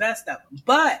phone with the best of them.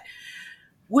 But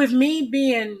with me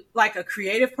being like a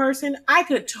creative person, I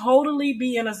could totally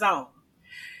be in a zone.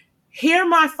 Hear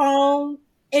my phone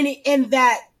and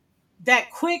that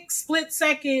quick split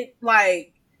second,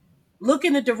 like look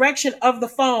in the direction of the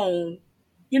phone,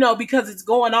 because it's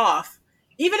going off.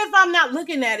 Even if I'm not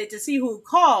looking at it to see who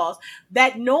calls,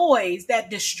 that noise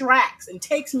that distracts and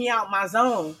takes me out my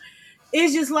zone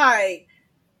is just like,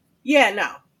 yeah, no.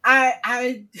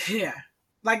 Yeah.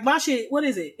 Like my shit, what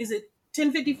is it? Is it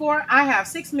 10:54? I have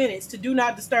 6 minutes to do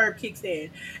not disturb kicks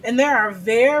in. And there are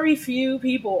very few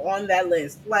people on that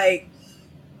list. Like,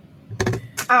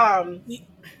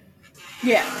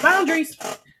 yeah, boundaries.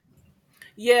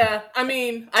 Yeah, I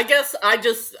mean, I guess I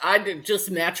just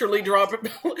naturally draw,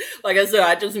 like I said,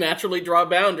 I just naturally draw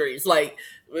boundaries. Like,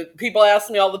 people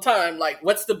ask me all the time, like,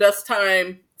 what's the best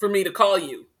time for me to call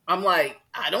you? I'm like,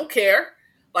 I don't care.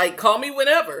 Like, call me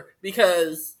whenever,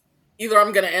 because either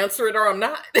I'm going to answer it or I'm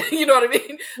not. You know what I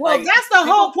mean? Well, like, that's the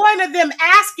whole point of them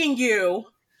asking you.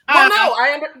 Well,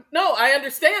 I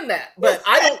understand that, but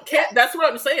I don't care. That's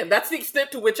what I'm saying. That's the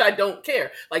extent to which I don't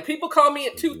care. Like, people call me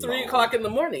at 2-3 o'clock in the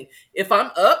morning. If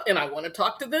I'm up and I want to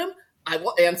talk to them, I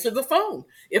will answer the phone.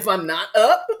 If I'm not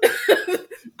up,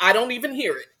 I don't even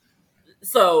hear it.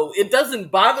 So it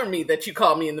doesn't bother me that you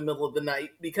call me in the middle of the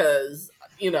night, because,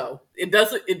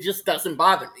 it just doesn't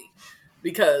bother me,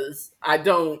 because I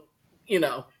don't,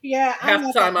 yeah, half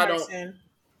the time I don't.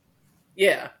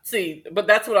 Yeah, see, but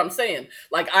that's what I'm saying.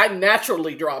 Like, I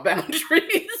naturally draw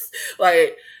boundaries.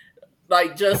 like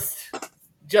just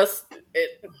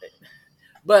it.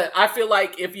 But I feel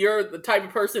like if you're the type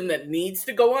of person that needs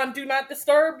to go on Do Not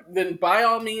Disturb, then by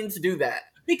all means do that.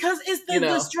 Because it's the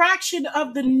distraction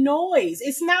of the noise.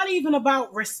 It's not even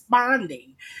about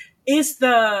responding. It's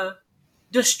the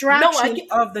distraction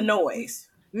of the noise.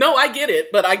 No, I get it,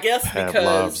 but I guess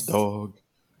Pavlov's dog.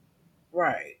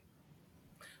 Right.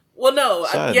 Well, no,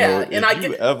 note, if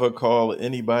you ever call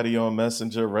anybody on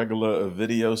Messenger, regular or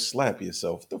video, slap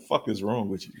yourself. What the fuck is wrong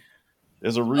with you?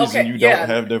 There's a reason you don't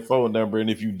have their phone number, and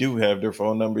if you do have their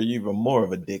phone number, you're even more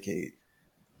of a dickhead.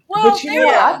 Well,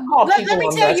 let me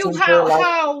tell you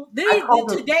how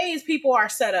today's people are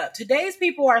set up. Today's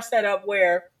people are set up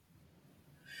where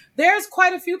there's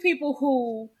quite a few people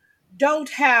who don't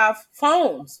have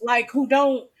phones, like who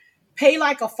don't pay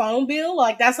like a phone bill.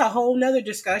 Like, that's a whole nother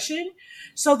discussion.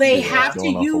 So they have to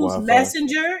use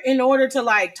Messenger in order to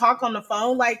like talk on the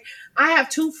phone. Like, I have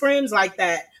 2 friends like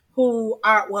that who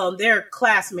are, well, they're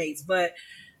classmates, but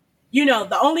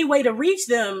the only way to reach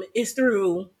them is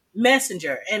through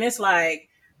Messenger. And it's like,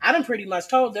 I done pretty much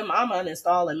told them I'm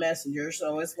uninstalling Messenger.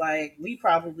 So it's like, we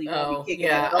probably won't be kicking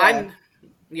it off.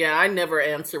 I never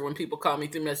answer when people call me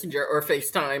through Messenger or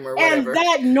FaceTime or whatever. And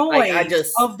that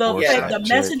noise of the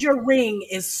Messenger ring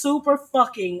is super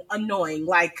fucking annoying.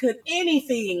 Like, could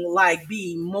anything like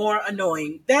be more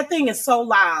annoying? That thing is so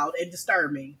loud and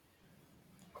disturbing.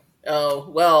 Oh,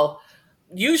 well,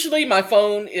 usually my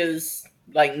phone is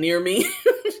like near me.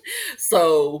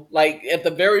 So like at the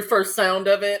very first sound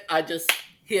of it, I just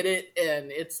hit it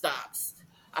and it stops.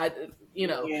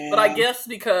 But I guess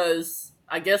because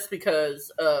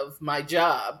of my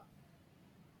job,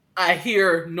 I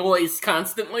hear noise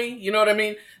constantly. You know what I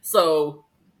mean? So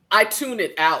I tune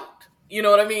it out. You know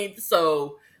what I mean?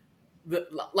 So,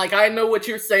 I know what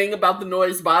you're saying about the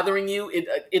noise bothering you.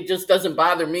 It just doesn't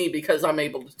bother me because I'm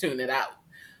able to tune it out.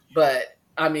 But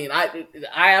I mean, I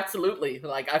absolutely,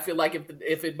 like, I feel like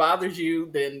if it bothers you,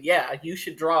 then yeah, you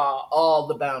should draw all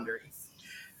the boundaries.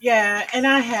 Yeah, and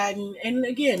I hadn't, and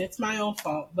again, it's my own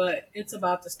fault, but it's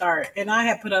about to start. And I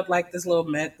had put up like this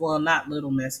little well, not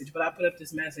little message, but I put up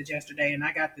this message yesterday, and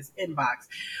I got this inbox.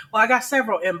 Well, I got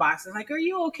several inboxes. Like, "Are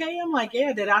you okay?" I'm like,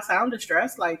 "Yeah." Did I sound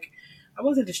distressed? Like, I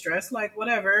wasn't distressed. Like,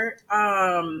 whatever.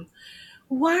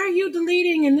 Why are you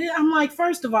deleting? And then I'm like,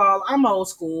 first of all, I'm old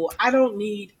school. I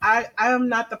am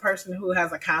not the person who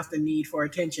has a constant need for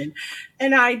attention.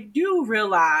 And I do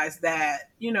realize that,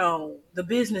 the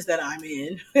business that I'm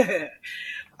in,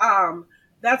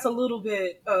 that's a little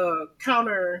bit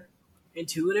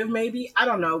counterintuitive, maybe. I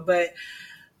don't know, but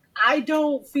I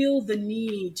don't feel the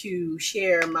need to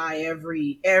share my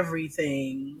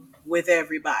everything with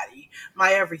everybody.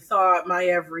 My every thought, my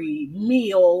every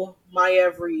meal, my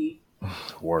every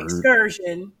Word.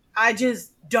 excursion. I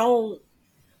just don't.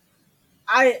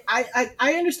 I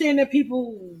understand that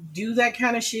people do that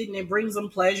kind of shit and it brings them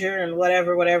pleasure and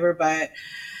whatever. But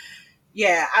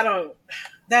yeah, I don't.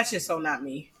 That's just so not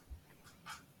me.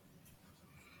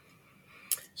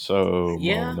 So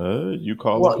Mona, you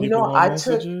calling people on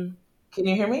Messenger? Can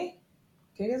you hear me?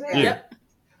 Can you guys hear me? Yeah.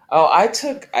 Oh, I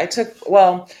took.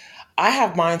 Well, I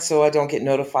have mine so I don't get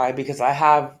notified because I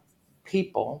have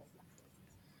people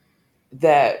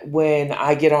that when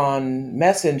I get on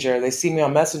Messenger, they see me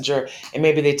on Messenger and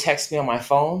maybe they text me on my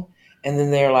phone and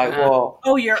then they're like, well,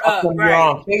 oh, you're up, right. You're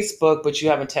on Facebook, but you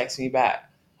haven't texted me back.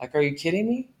 Like, are you kidding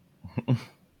me?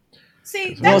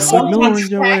 See, that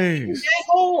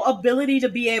whole ability to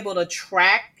be able to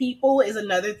track people is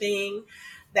another thing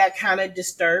that kind of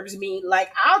disturbs me.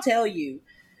 Like, I'll tell you,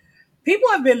 people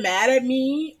have been mad at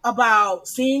me about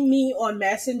seeing me on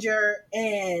Messenger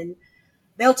and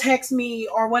they'll text me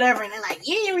or whatever, and they're like,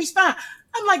 "You didn't respond."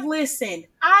 I'm like, listen,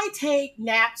 I take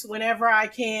naps whenever I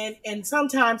can, and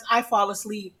sometimes I fall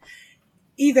asleep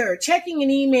either checking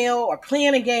an email or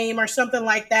playing a game or something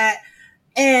like that.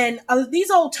 And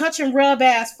these old touch and rub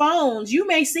ass phones, you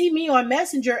may see me on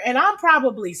Messenger, and I'm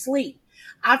probably asleep.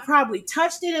 I've probably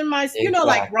touched it in my,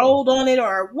 like rolled on it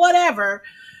or whatever,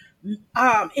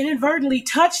 inadvertently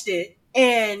touched it,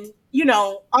 and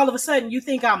all of a sudden you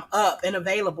think I'm up and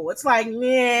available. It's like,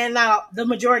 man, now the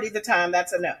majority of the time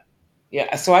that's a no.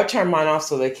 Yeah, so I turn mine off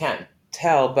so they can't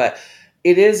tell, but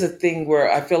it is a thing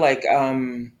where I feel like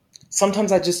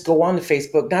sometimes I just go on to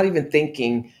Facebook, not even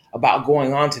thinking about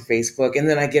going on to Facebook, and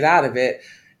then I get out of it.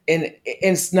 And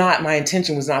it's not, my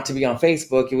intention was not to be on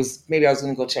Facebook. It was, maybe I was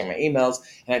going to go check my emails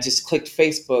and I just clicked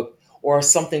Facebook, or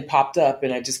something popped up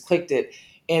and I just clicked it.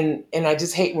 And I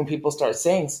just hate when people start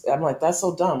saying, I'm like, that's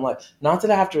so dumb. Like, not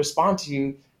that I have to respond to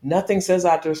you. Nothing says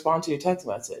I have to respond to your text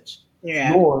message.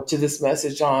 Yeah. Nor to this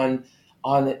message on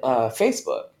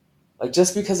Facebook. Like,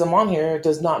 just because I'm on here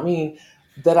does not mean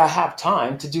that I have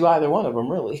time to do either one of them,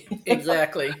 really.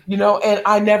 Exactly. And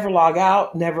I never log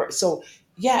out, never. So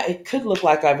yeah, it could look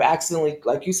like I've accidentally,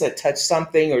 like you said, touched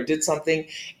something or did something.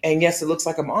 And yes, it looks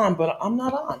like I'm on, but I'm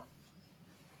not on.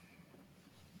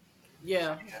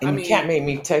 Yeah. And you can't make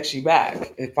me text you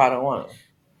back if I don't want to.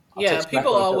 Yeah,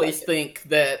 people always think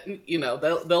that,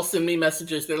 they'll send me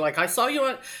messages. They're like, I saw you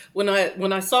on, when I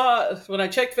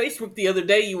checked Facebook the other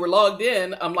day, you were logged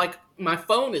in. I'm like, my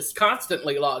phone is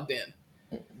constantly logged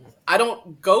in. I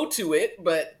don't go to it,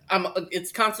 but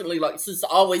it's constantly like, it's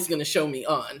always going to show me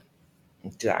on.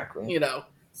 Exactly.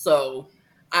 So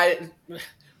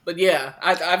but yeah,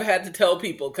 I've had to tell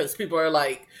people, because people are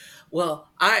like, well,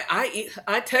 I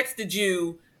texted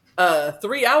you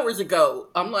 3 hours ago.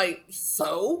 I'm like,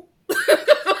 so?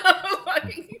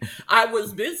 I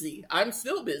was busy. I'm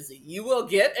still busy. You will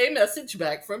get a message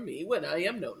back from me when I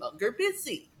am no longer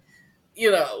busy.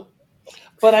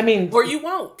 But I mean, or you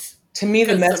won't. To me,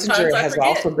 the Messenger has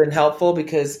also been helpful,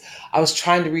 because I was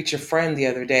trying to reach a friend the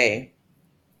other day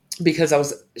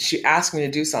because she asked me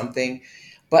to do something,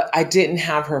 but I didn't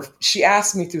have her. She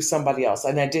asked me through somebody else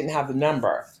and I didn't have the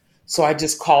number. So I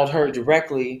just called her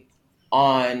directly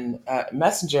on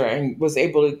Messenger and was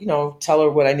able to, tell her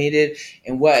what I needed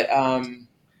and what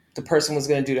the person was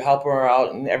going to do to help her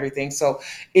out and everything. So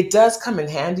it does come in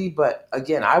handy, but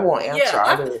again, I won't answer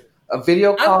either a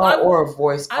video call or a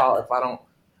voice call if I don't.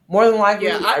 More than likely,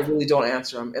 I really don't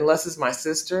answer them unless it's my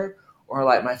sister or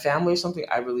like my family or something.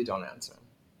 I really don't answer them.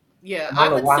 Yeah, I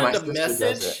would send a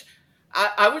message.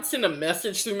 I would send a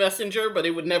message through Messenger, but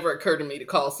it would never occur to me to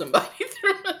call somebody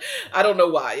through. I don't know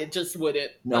why. It just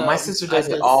wouldn't. No, my sister does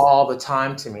it all the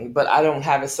time to me, but I don't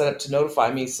have it set up to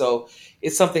notify me. So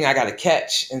it's something I got to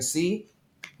catch and see.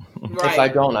 Right. If I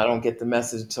don't get the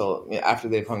message until after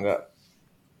they've hung up.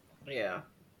 Yeah.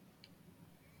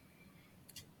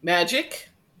 Magic?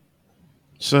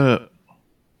 What's up?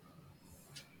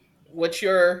 What's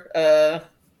your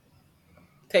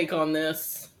take on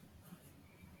this?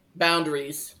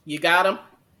 Boundaries. You got them?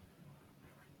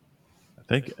 I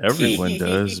think everyone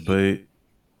does, but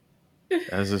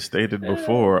as I stated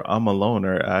before, I'm a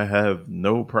loner. I have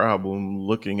no problem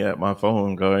looking at my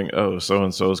phone going, oh,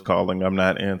 so-and-so's calling. I'm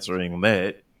not answering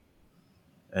that.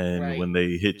 And when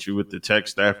they hit you with the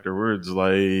text afterwards,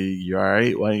 like, you all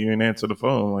right? Why you ain't answer the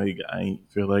phone? Like, I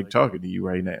ain't feel like talking to you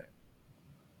right now.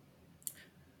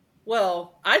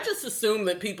 Well, I just assume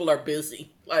that people are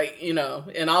busy, like,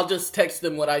 and I'll just text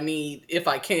them what I need if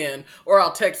I can, or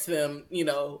I'll text them,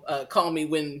 call me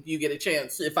when you get a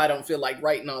chance if I don't feel like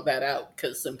writing all that out,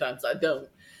 because sometimes I don't.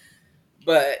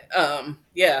 But,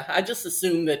 yeah, I just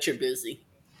assume that you're busy.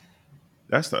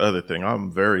 That's the other thing.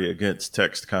 I'm very against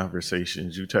text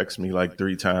conversations. You text me like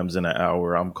 3 times in an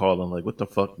hour. I'm calling like, what the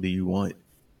fuck do you want?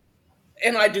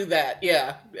 And I do that,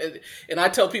 yeah. And I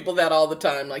tell people that all the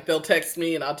time. Like, they'll text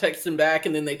me and I'll text them back,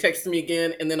 and then they text me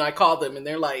again, and then I call them and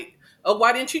they're like, oh,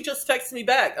 why didn't you just text me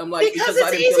back? I'm like, because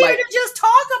it's easier to just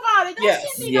talk about it.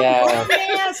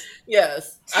 Yes.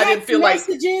 Yes. I didn't feel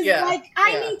messages, like,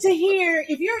 I need to hear,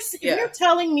 if you're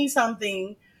telling me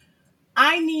something,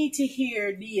 I need to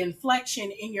hear the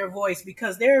inflection in your voice,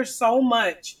 because there's so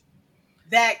much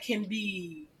that can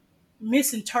be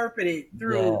misinterpreted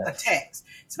through a text,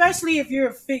 especially if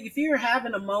you're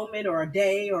having a moment or a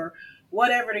day or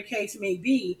whatever the case may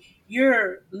be.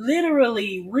 You're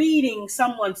literally reading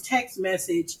someone's text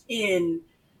message in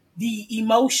the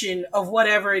emotion of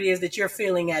whatever it is that you're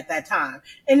feeling at that time,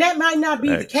 and that might not be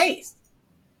the case.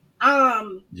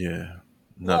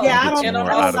 Nothing gets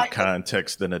more out of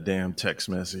context than a damn text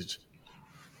message.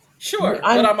 Sure,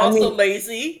 but I'm also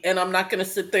lazy, and I'm not going to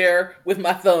sit there with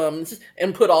my thumbs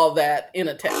and put all that in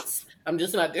a text. I'm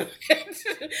just not doing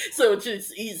it. So it's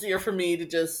just easier for me to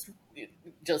just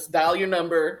dial your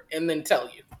number and then tell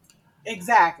you.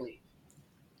 Exactly.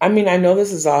 I mean, I know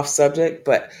this is off subject,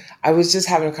 but I was just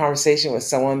having a conversation with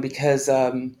someone because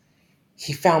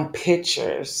he found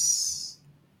pictures.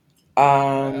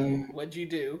 What'd you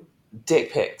do?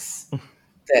 Dick pics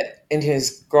that in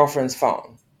his girlfriend's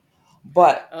phone.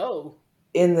 But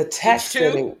in the text,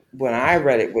 when I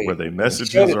read it, were they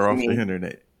messages or off the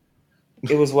internet?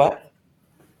 It was what?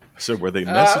 So were they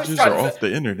messages or off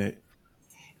the internet?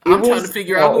 I'm trying to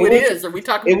figure out who it is. Are we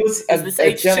talking? It was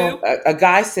a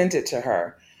guy sent it to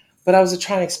her, but I was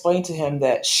trying to explain to him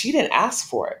that she didn't ask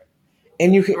for it,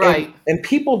 and you can and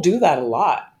people do that a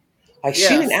lot. Like, she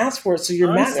didn't ask for it, so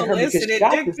you're mad at her because she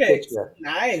got this picture.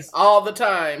 Nice. All the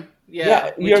time. Yeah,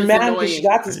 you're mad because she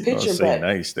got this picture, but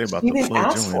nice. They about to flood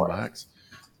your inbox.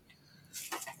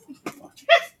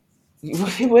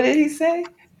 What did he say?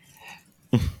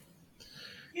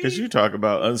 Because you talk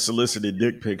about unsolicited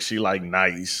dick pics, she like,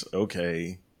 nice,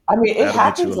 okay. I mean, it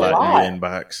happens a lot. In your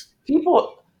inbox.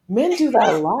 Men do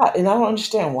that a lot, and I don't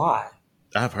understand why.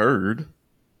 I've heard.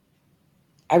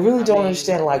 I really don't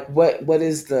understand, like, what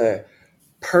is the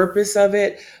purpose of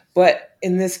it. But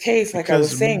in this case, like I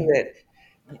was saying, that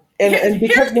and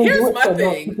because men do it so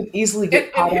much, you can easily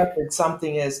get caught up in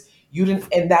something as you didn't,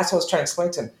 and that's what I was trying to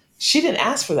explain to him. She didn't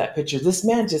ask for that picture. This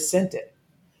man just sent it.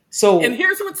 So, and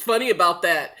here's what's funny about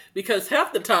that, because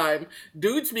half the time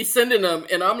dudes be sending them,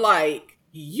 and I'm like,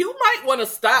 you might want to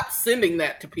stop sending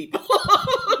that to people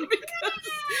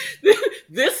because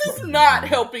this is not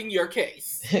helping your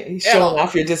case. Showing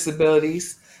off your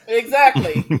disabilities.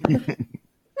 Exactly.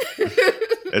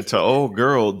 And to old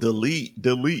girl, delete.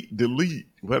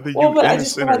 Whether you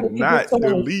innocent or not,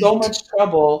 delete. So much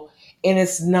trouble, and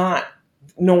it's not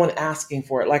no one asking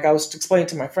for it. Like I was explaining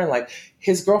to my friend, like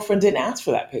his girlfriend didn't ask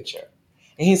for that picture.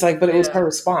 And he's like, but it was her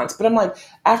response. But I'm like,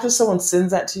 after someone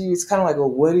sends that to you, it's kind of like, well,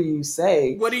 what do you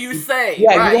say? What do you say?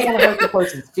 Yeah, right. You don't want to hurt the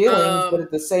person's feelings, but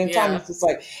at the same time, it's just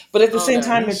like, but at the same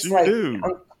time, it's like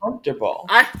uncomfortable.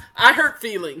 I hurt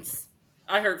feelings.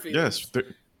 Yes,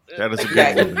 that is a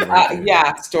good one.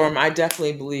 Yeah, Storm, I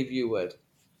definitely believe you would.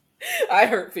 I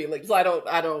hurt feelings. I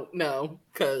don't know,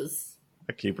 because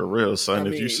I keep it real, son.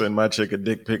 If you send my chick a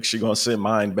dick pic, she gonna send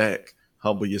mine back.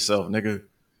 Humble yourself, nigga.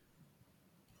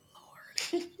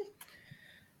 Lord.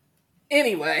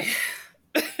 Anyway.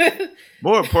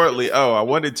 More importantly, I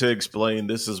wanted to explain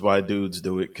this is why dudes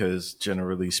do it, because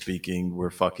generally speaking, we're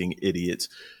fucking idiots.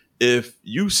 If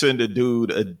you send a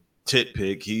dude a tit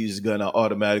pic, he's gonna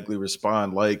automatically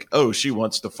respond like, oh, she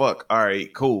wants to fuck. All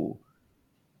right, cool.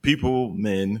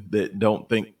 Men that don't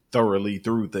think thoroughly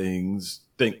through things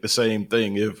think the same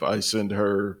thing. If I send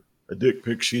her a dick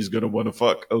pic, she's gonna want to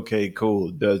fuck. Okay, cool.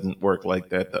 It doesn't work like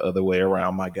that the other way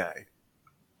around, my guy.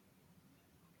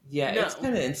 Yeah, it's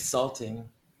kind of insulting.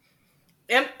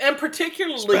 And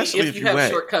particularly especially if you have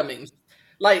shortcomings.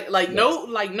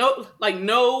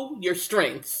 Know your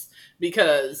strengths,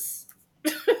 because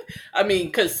I mean,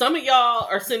 because some of y'all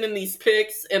are sending these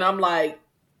pics, and I'm like,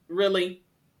 really?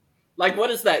 Like, what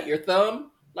is that? Your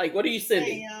thumb? Like, what are you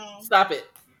sending? Stop it.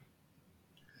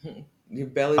 Your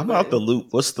belly button. I'm out the loop.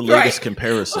 What's the latest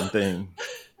comparison thing?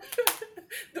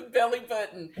 The belly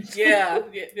button. Yeah.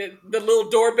 The little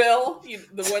doorbell.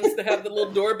 The ones that have the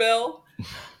little doorbell.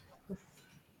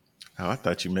 Oh, I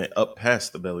thought you meant up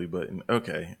past the belly button.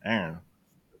 Okay. No.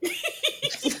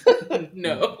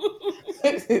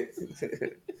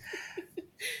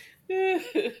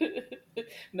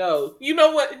 No. You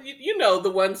know what? You know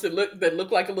the ones that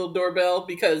look like a little doorbell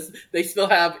because they still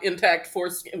have intact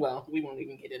foreskin. Well, we won't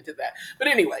even get into that. But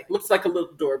anyway, looks like a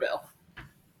little doorbell.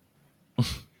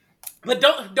 But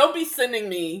don't be sending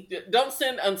me. Don't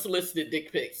send unsolicited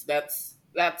dick pics. That's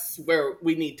where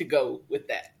we need to go with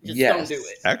that. Just don't do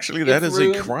it. Actually, that is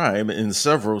rude. A crime in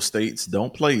several states.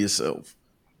 Don't play yourself.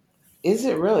 Is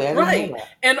it really? I didn't know that.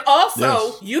 And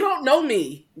also, you don't know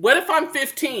me. What if I'm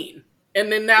 15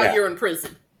 and then now you're in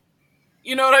prison?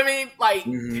 You know what I mean? Like,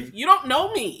 you don't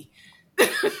know me.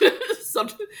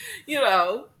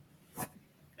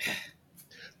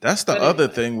 That's the other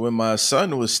thing. When my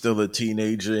son was still a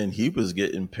teenager and he was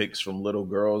getting pics from little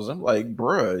girls, I'm like,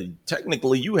 bruh,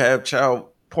 technically you have child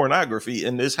pornography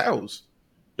in this house.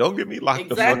 Don't get me locked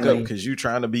the fuck up because you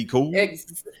trying to be cool.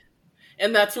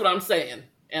 And that's what I'm saying.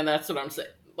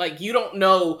 Like, you don't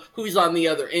know who's on the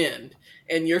other end.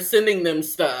 And you're sending them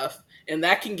stuff. And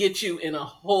that can get you in a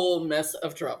whole mess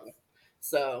of trouble.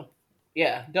 So,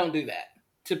 yeah, don't do that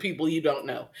to people you don't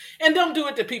know. And don't do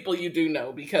it to people you do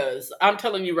know. Because I'm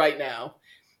telling you right now,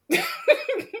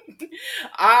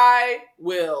 I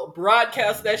will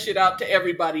broadcast that shit out to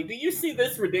everybody. Do you see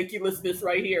this ridiculousness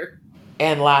right here?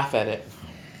 And laugh at it.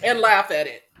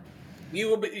 You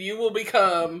will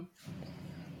become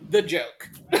the joke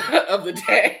of the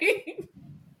day.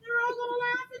 They're all gonna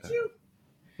laugh at you.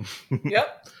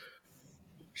 Yep.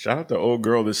 Shout out to old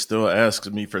girl that still asks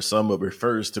me for some, but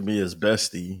refers to me as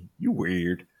bestie. You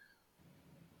weird.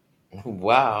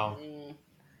 Wow.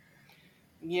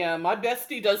 Yeah, my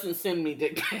bestie doesn't send me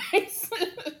dick pics.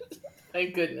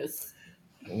 Thank goodness.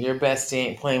 Your bestie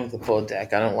ain't playing with the full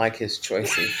deck. I don't like his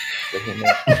choices that he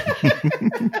made.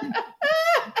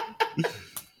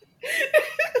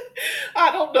 I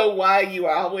don't know why you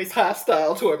are always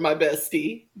hostile toward my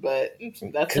bestie, but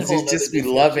that's because you just be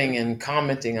loving and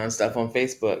commenting on stuff on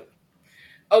Facebook.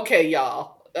 Okay,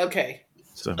 y'all. Okay,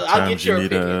 sometimes I'll get your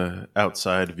opinion. An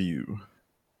outside view.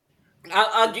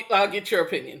 I'll get your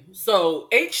opinion. So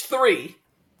H3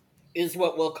 is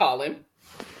what we'll call him.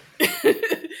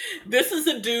 This is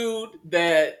a dude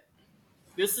that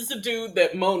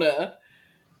Mona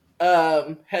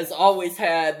has always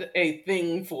had a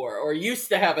thing for, or used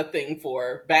to have a thing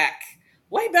for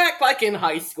way back like in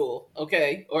high school,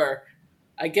 okay? Or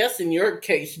I guess in your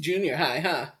case, junior high,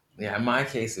 huh? Yeah, in my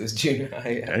case, it was junior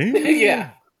high.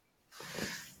 Yeah.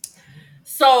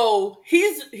 So he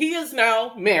is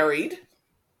now married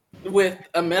with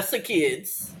a mess of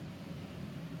kids.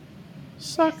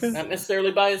 Sucker. Not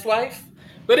necessarily by his wife.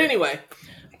 But anyway,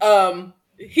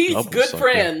 he's good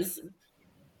friends.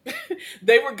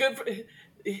 They were good.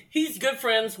 He's good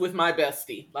friends with my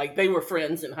bestie. Like, they were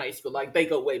friends in high school. Like, they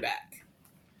go way back.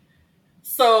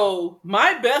 So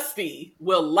my bestie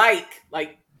will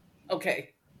okay,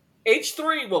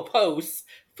 H3 will post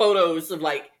photos of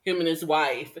like him and his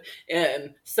wife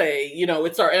and say,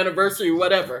 it's our anniversary or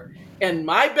whatever. And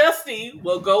my bestie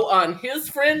will go on his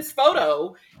friend's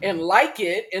photo and like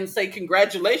it and say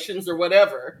congratulations or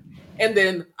whatever. And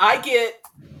then I get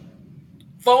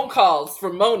phone calls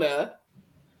from Mona,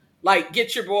 like,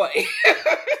 get your boy.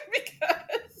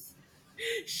 Because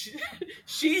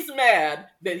she's mad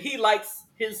that he likes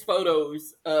his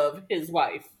photos of his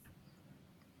wife.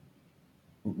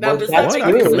 Now,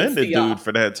 I commend the dude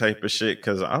for that type of shit,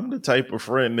 because I'm the type of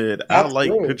friend that I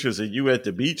like pictures of you at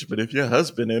the beach, but if your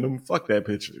husband in them, fuck that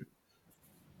picture.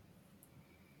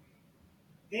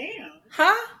 Damn.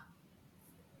 Huh?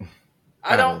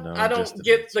 I don't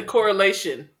get the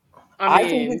correlation. I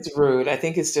think it's rude. I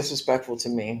think it's disrespectful to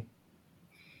me.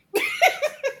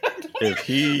 If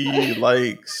he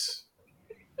likes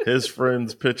his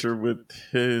friend's picture with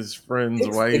his friend's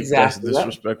wife, that's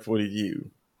disrespectful to you.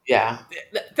 Yeah.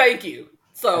 Thank you.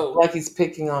 So, like, he's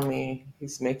picking on me.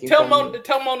 He's making tell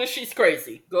Mona she's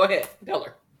crazy. Go ahead. Tell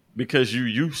her. Because you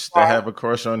used to have a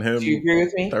crush on him. Do you agree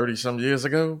with me? 30-some years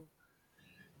ago.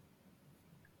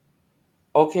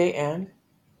 Okay, and?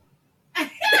 I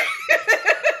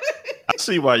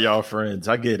see why y'all friends.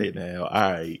 I get it now.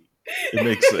 All right. It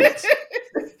makes sense.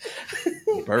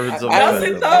 Birds of does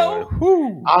it though?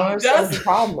 I don't understand the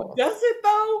problem. Does it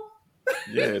though?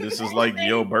 Yeah, this is like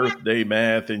your birthday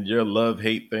math and your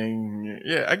love-hate thing.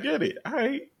 Yeah, I get it. All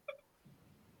right.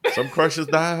 Some crushes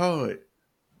die hard.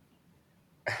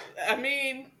 I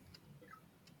mean...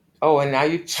 Oh, and now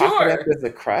you chalk it up as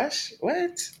a crush?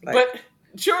 What? But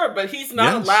he's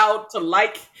not allowed to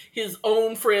like his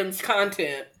own friends'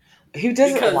 content. He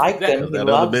doesn't like them. He that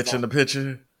loves other bitch them. in the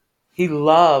picture. He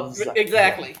loves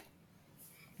exactly them.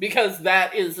 Because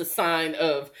that is a sign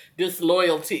of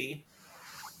disloyalty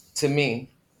to me.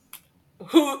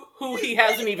 Who he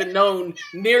hasn't even known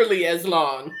nearly as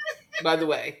long, by the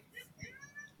way.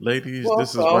 Ladies,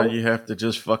 this is why you have to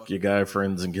just fuck your guy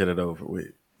friends and get it over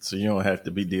with. So you don't have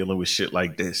to be dealing with shit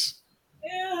like this.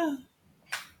 Yeah.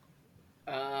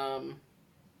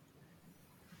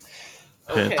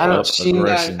 Okay.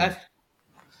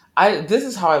 This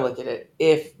is how I look at it.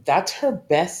 If that's her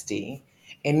bestie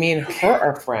and me and her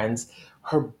are friends,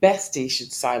 her bestie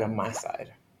should side on my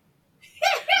side.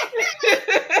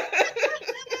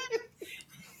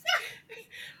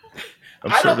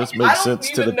 I'm sure this makes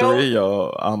sense to the three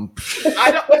of y'all.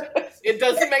 It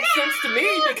doesn't make sense to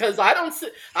me because I don't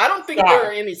think there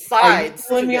are any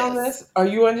sides. Are you me on this? Are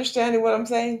you understanding what I'm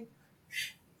saying?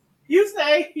 You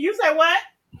say what?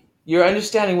 You're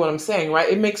understanding what I'm saying, right?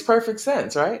 It makes perfect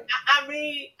sense, right? I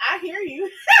mean, I hear you.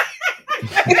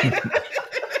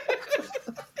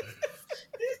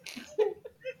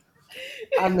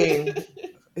 I mean,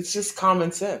 it's just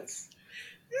common sense.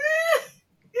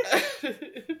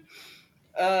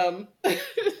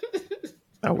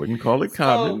 I wouldn't call it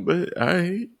common, but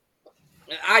I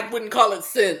wouldn't call it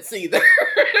sense either.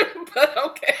 But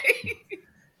okay.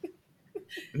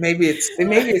 Maybe it's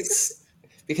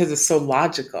because it's so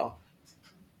logical.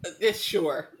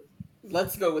 Sure.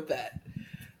 Let's go with that.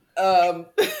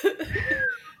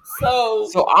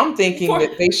 So I'm thinking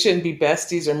that they shouldn't be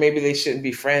besties, or maybe they shouldn't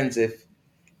be friends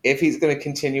if he's going to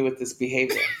continue with this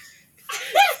behavior.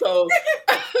 So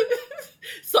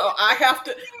I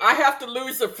have to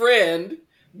lose a friend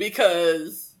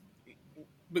because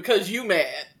you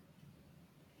mad.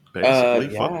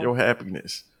 Basically, fuck your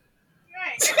happiness.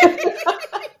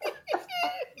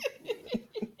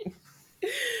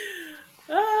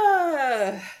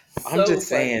 I'm just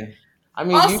saying. I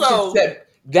mean, also,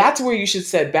 that's where you should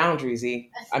set boundaries,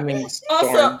 E. I mean,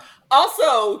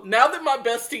 also, now that my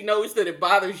bestie knows that it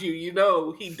bothers you, you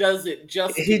know he does it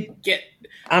just to get.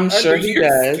 I'm sure he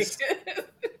does.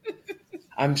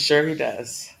 I'm sure he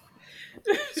does.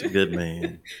 He's a good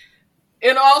man.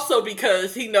 And also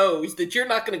because he knows that you're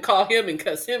not going to call him and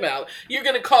cuss him out. You're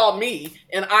going to call me,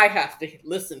 and I have to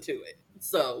listen to it.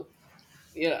 So,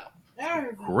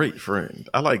 Great friend.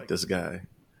 I like this guy.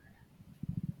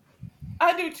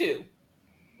 I do too.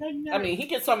 I mean, he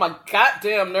gets on my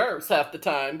goddamn nerves half the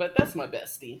time, but that's my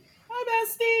bestie. My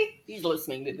bestie. He's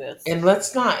listening to this. And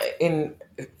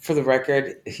for the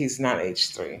record, he's not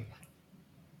H3.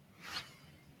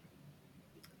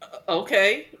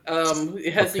 Okay.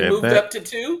 Has he moved up to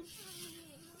 2?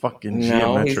 Fucking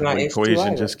geometrical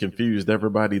equation just confused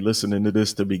everybody listening to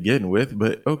this to begin with,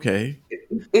 but okay.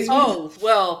 I call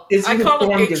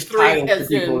him H3 as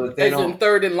in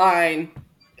third in line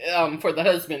for the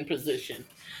husband position.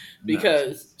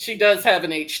 Because she does have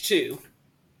an H2.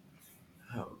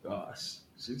 Oh, gosh.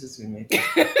 She just be making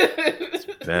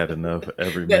It's bad enough.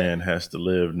 Every man has to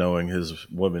live knowing his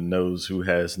woman knows who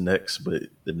has next, but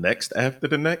the next after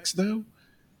the next, though?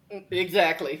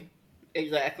 Exactly.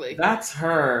 That's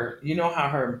her. You know how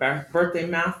her birthday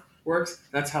math works?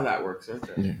 That's how that works right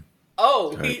there. Yeah.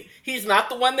 Oh, right. He's not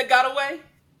the one that got away?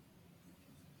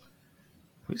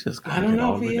 We just got to get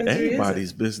on with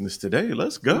everybody's business today.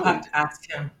 Let's go. We'll have to ask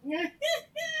him.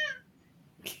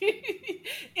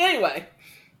 Anyway,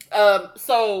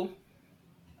 so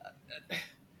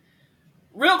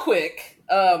real quick,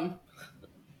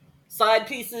 side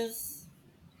pieces.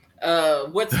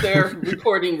 What's their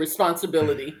recording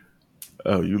responsibility?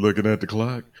 Oh, you looking at the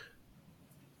clock?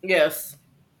 Yes.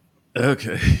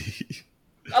 Okay.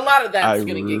 A lot of that's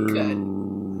going to get cut.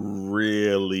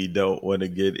 Really don't want to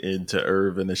get into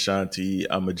Irv and Ashanti.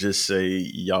 I'ma just say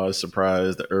y'all are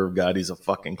surprised that Irv Gotti's a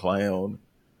fucking clown.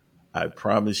 I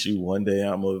promise you one day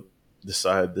I'm gonna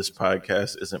decide this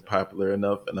podcast isn't popular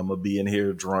enough and I'm gonna be in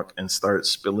here drunk and start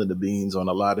spilling the beans on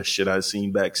a lot of shit I've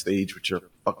seen backstage with your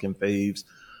fucking faves.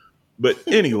 But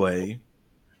anyway,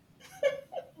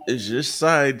 it's just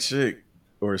side chick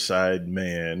or side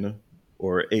man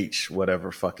or H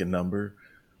whatever fucking number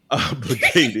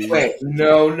obligated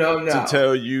no to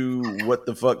tell you what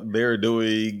the fuck they're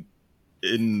doing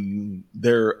in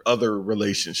their other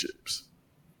relationships.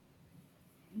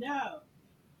 No,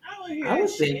 I would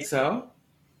think so.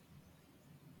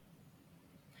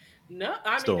 No,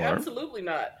 I mean, absolutely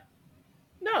not.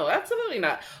 No, absolutely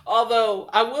not. Although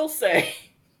I will say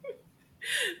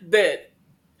that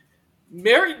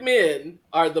married men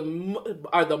are the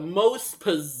most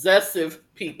possessive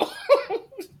people.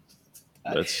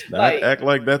 Let's not act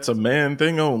like that's a man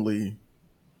thing only.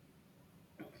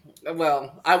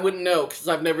 Well, I wouldn't know because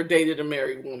I've never dated a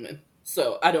married woman,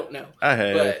 so I don't know. I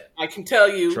have, but I can tell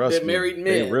you that married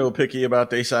men, they real picky about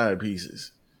their side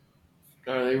pieces.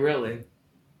 Are they really?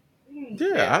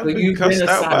 Yeah, I've been cussed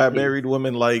out by a married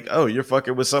woman like, "Oh, you're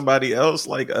fucking with somebody else."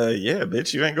 Like, yeah,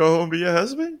 bitch, you ain't go home to your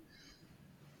husband.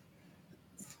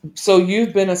 So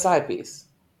you've been a side piece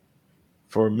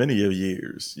for many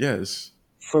years, yes.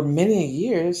 For many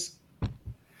years.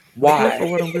 Why? For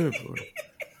what I'm good for.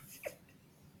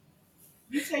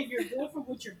 You say you're good for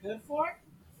what you're good for?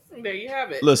 There you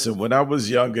have it. Listen, when I was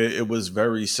younger, it was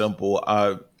very simple.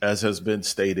 As has been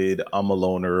stated, I'm a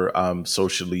loner. I'm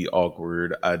socially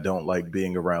awkward. I don't like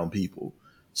being around people.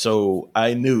 So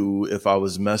I knew if I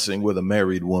was messing with a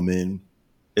married woman,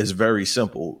 it's very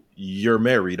simple. You're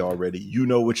married already. You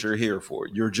know what you're here for.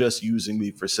 You're just using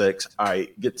me for sex. I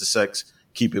get the sex,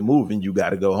 keep it moving. You got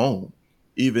to go home.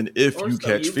 Even if you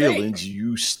catch feelings,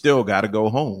 you still got to go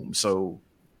home. So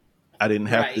I didn't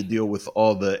have to deal with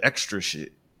all the extra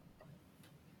shit.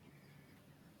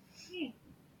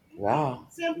 Wow.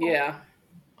 Simple. Yeah.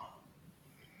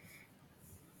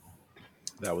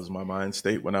 That was my mind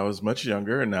state when I was much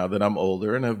younger. And now that I'm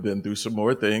older and have been through some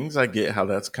more things, I get how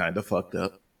that's kind of fucked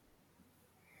up.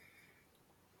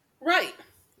 Right.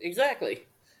 Exactly.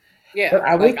 Yeah.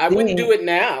 I wouldn't do it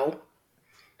now.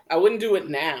 I wouldn't do it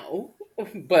now.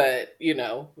 But,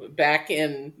 back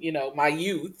in, my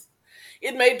youth,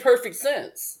 it made perfect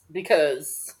sense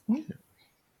because,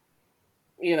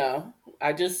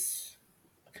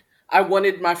 I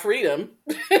wanted my freedom,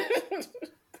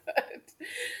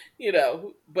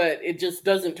 but it just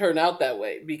doesn't turn out that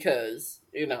way because,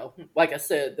 like I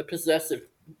said, the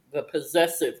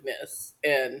possessiveness.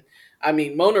 And I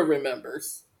mean, Mona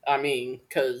remembers,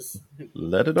 because.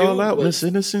 Let it all out, Miss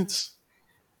Innocence.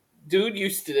 Dude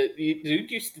used to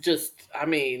just,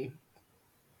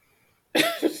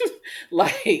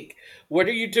 like, what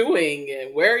are you doing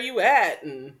and where are you at?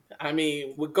 And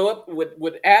would go up,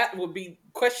 would be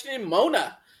questioning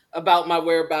Mona about my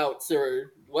whereabouts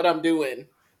or what I'm doing.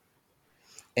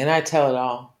 And I tell it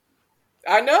all.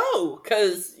 I know,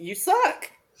 because you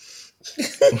suck.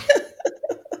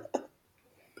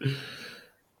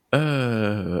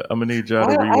 I'm gonna need y'all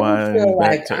to rewind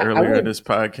back to earlier in this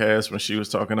podcast when she was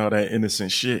talking all that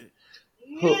innocent shit.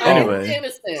 Anyway,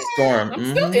 innocent. Storm. I'm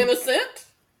still innocent.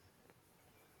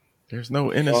 There's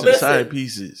no innocent side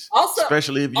pieces,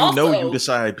 especially if you know you the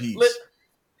side piece.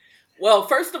 Well,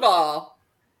 first of all,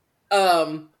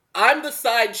 I'm the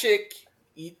side chick.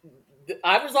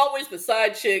 I was always the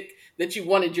side chick that you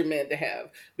wanted your man to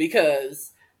have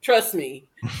because, trust me,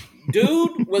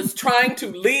 dude was trying to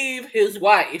leave his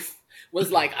wife. Was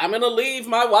like, I'm gonna leave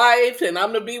my wife and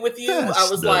I'm gonna be with you. That's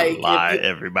I was the like, lie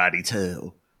everybody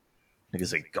tell.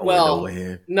 Niggas ain't going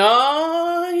nowhere.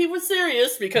 No, he was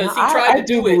serious because he tried to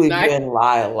do it. I do believe men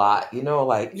lie a lot.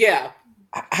 Yeah.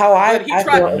 How I feel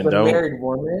as a married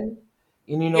woman.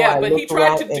 And but he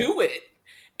tried to do it.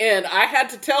 And I had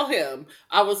to tell him,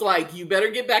 I was like, you better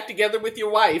get back together with your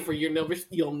wife or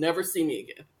you'll never see me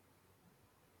again.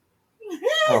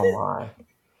 Oh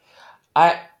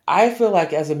my. I feel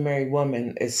like as a married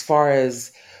woman, as far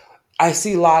as I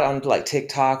see a lot on like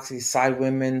TikToks, these side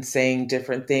women saying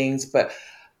different things, but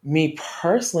me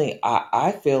personally,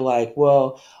 I feel like,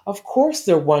 well, of course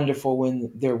they're wonderful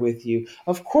when they're with you.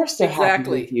 Of course they're happy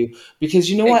with you. Because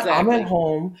you know what? I'm at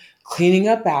home cleaning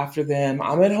up after them.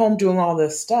 I'm at home doing all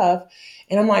this stuff.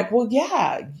 And I'm like, well,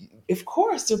 yeah, of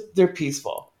course they're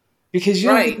peaceful. Because you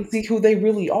don't get to see who they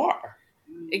really are.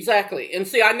 Exactly. And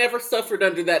see, I never suffered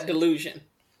under that delusion.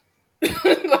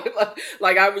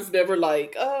 like I was never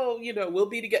like, oh, we'll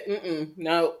be together.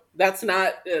 No, that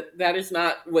is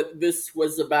not what this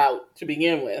was about to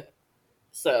begin with.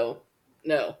 So,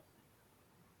 no.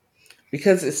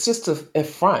 Because it's just a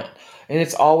front. And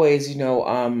it's always,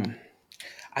 I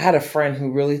had a friend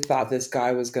who really thought this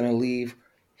guy was going to leave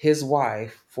his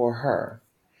wife for her.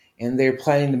 And they're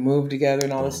planning to move together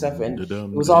and all this stuff. And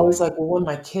it was always like, well, when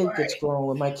my kid gets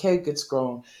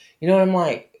grown, and I'm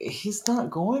like, he's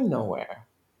not going nowhere.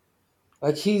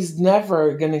 Like, he's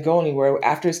never going to go anywhere.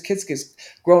 After his kids get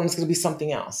grown, it's going to be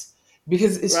something else.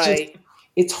 Because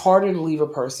it's harder to leave a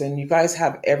person. You guys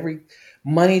have every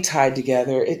money tied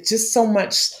together. It's just so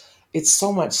much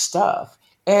stuff.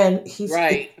 And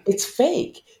it's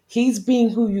fake. He's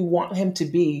being who you want him to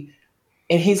be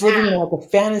and he's living in like a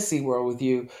fantasy world with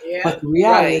you. Yeah. But the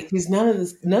reality is he's none of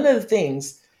the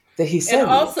things that he said. And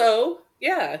also,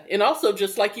 and also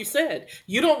just like you said,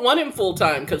 you don't want him full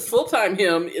time because full time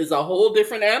him is a whole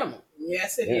different animal.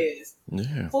 Yes, it is.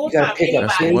 Yeah, full time.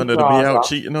 That's the one that'll be out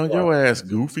cheating on your ass,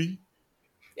 Goofy.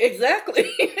 Exactly.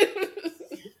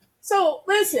 So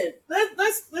listen,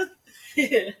 let's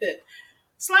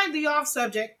slightly off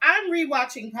subject. I'm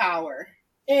rewatching Power,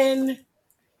 and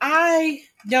I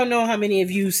don't know how many of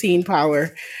you seen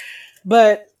Power,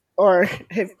 or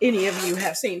if any of you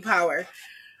have seen Power,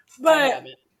 but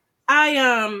I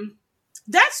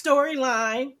that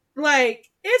storyline, like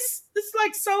it's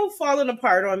like so falling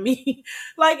apart on me.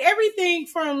 Like everything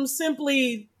from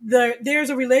simply there's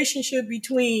a relationship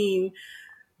between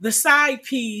the side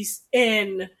piece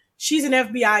and she's an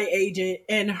FBI agent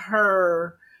and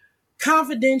her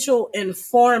confidential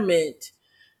informant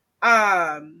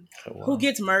who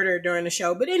gets murdered during the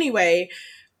show. But anyway,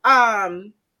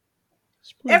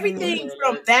 everything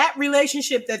from that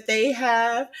relationship that they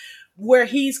have where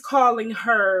he's calling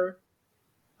her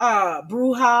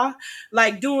bruja,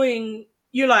 like doing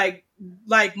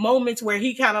like moments where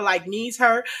he kind of like needs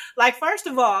her. Like, first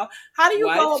of all, how do you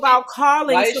go about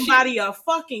calling somebody a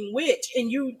fucking witch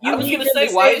and you I was gonna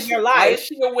say, why is she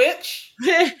a witch?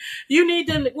 You need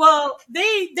to, well,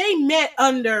 they met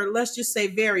under, let's just say,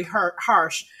 very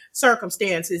harsh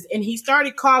circumstances, and he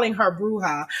started calling her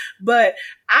bruja, but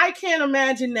I can't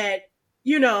imagine that,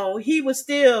 he was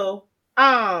still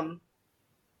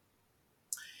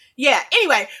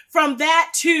anyway, from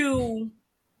that to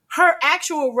her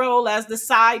actual role as the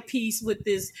side piece with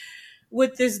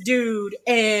this dude,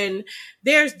 and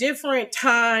there's different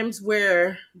times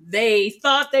where they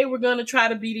thought they were going to try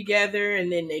to be together and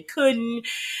then they couldn't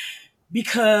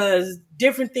because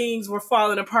different things were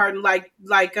falling apart, and like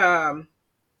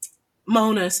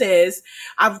Mona says,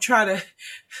 I've tried to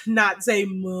not say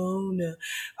Mona.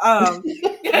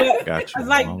 Gotcha.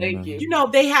 Like,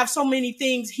 Mona. They have so many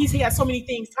things. He's had so many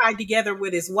things tied together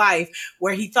with his wife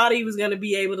where he thought he was going to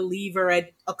be able to leave her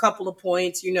at a couple of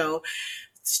points,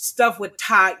 stuff would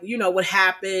would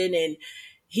happen and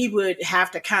he would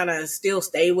have to kind of still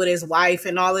stay with his wife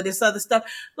and all of this other stuff.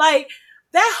 Like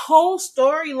that whole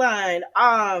storyline,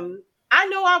 I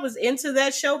know I was into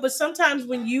that show, but sometimes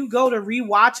when you go to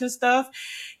rewatch and stuff,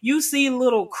 you see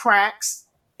little cracks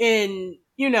in,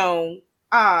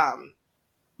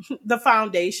 the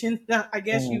foundation, I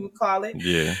guess you would call it.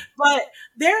 Yeah. But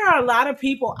there are a lot of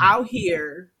people out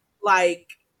here like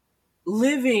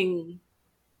living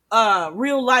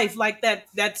real life like that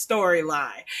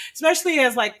storyline, especially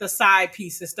as like the side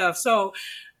piece and stuff. So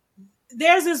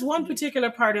there's this one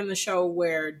particular part in the show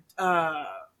where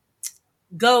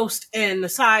Ghost and the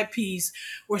side piece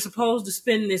were supposed to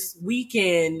spend this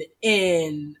weekend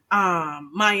in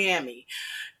Miami,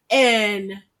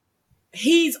 and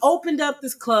he's opened up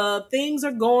this club. Things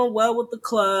are going well with the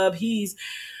club. He's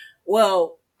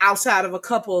outside of a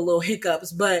couple of little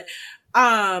hiccups, but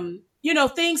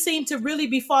things seem to really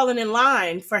be falling in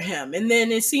line for him. And then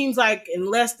it seems like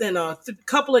in less than a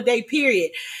couple of day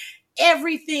period,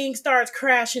 everything starts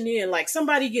crashing in. Like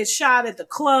somebody gets shot at the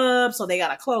club, so they got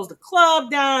to close the club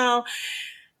down.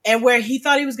 And where he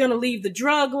thought he was going to leave the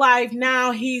drug life,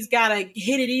 now he's got to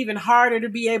hit it even harder to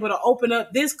be able to open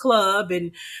up this club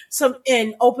and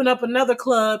open up another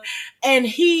club. And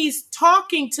he's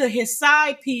talking to his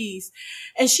side piece,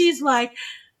 and she's like,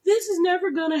 "This is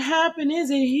never going to happen, is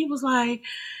it?" He was like,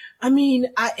 "I mean,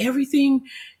 everything."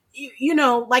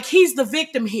 Like he's the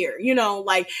victim here,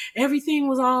 like everything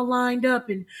was all lined up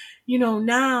and,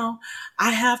 now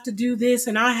I have to do this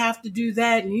and I have to do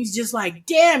that. And he's just like,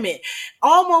 damn it.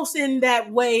 Almost in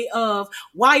that way of,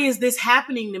 why is this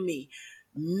happening to me?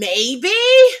 Maybe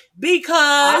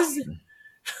because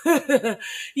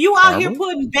you out here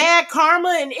putting bad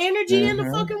karma and energy in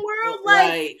the fucking world. Like,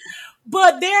 right.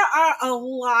 But there are a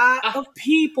lot of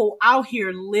people out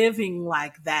here living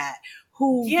like that.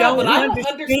 But I don't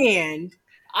understand.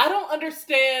 I don't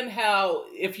understand how,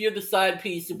 if you're the side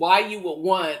piece, why you would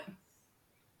want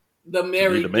the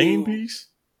married dude. Main piece?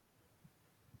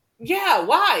 Yeah,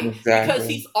 why? Exactly. Because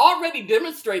he's already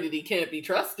demonstrated he can't be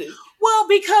trusted. Well,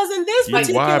 because in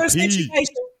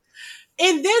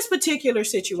this particular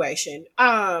situation,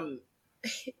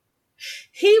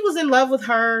 he was in love with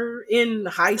her in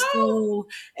high school,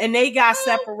 and they got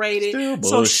separated.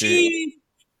 So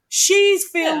she's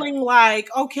feeling like,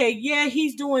 okay, yeah,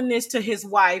 he's doing this to his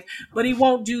wife, but he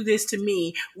won't do this to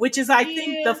me, which is, I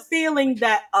think, the feeling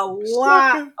that a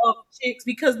lot of chicks,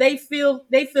 because they feel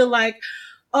like,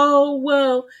 oh,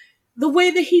 well, the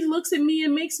way that he looks at me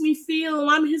and makes me feel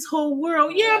I'm his whole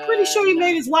world. Yeah, I'm pretty sure he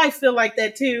made his wife feel like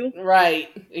that too. Right,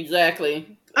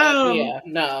 exactly. Yeah,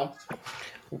 no.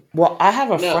 Well, I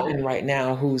have a friend right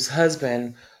now whose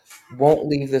husband won't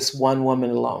leave this one woman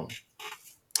alone.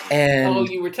 And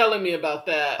you were telling me about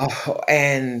that.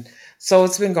 And so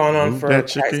it's been going on for that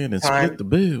chicken and split the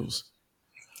bills.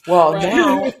 Well,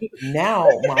 now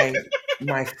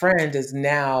my friend is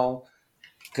now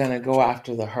gonna go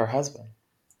after her husband.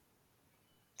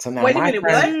 So now wait a minute,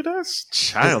 what? That's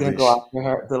childish. Is gonna go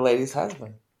after the lady's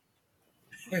husband.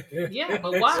 Yeah,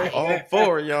 but why? All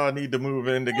four of y'all need to move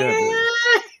in together.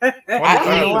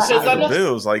 I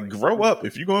bills, like, grow up.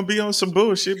 If you're gonna be on some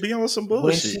bullshit, be on some bullshit.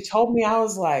 When she told me, I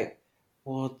was like,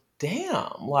 well,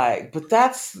 damn, like, but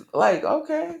that's like,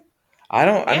 okay. I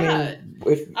mean,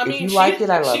 if you like it,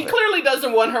 I love it. She clearly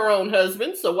doesn't want her own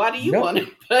husband, so why do you want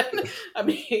him? But I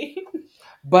mean,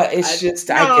 but it's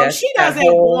I guess she doesn't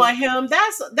want him.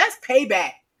 That's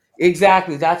payback.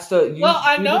 Exactly. That's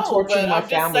I know, been torturing my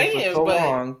family for so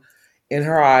long. In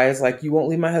her eyes, like, you won't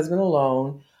leave my husband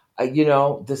alone.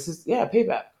 This is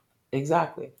payback.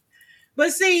 Exactly.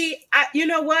 But see, you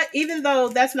know what? Even though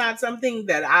that's not something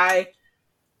that I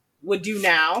would do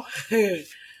now,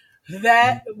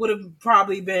 that would have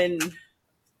probably been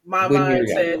my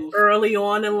mindset early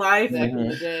on in life. Back in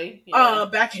the day. Yeah.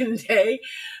 Back in the day.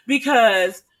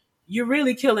 Because you're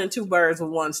really killing two birds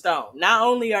with one stone. Not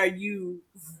only are you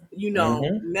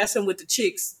messing with the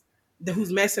chicks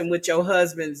who's messing with your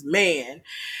husband's man,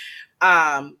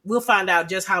 we'll find out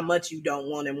just how much you don't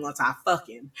want him once I fuck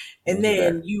him. And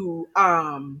then you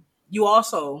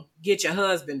also get your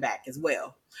husband back as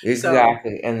well.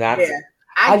 Exactly. So, and that's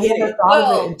I never thought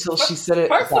of it until she said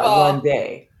it one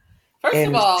day. First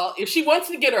of all, if she wants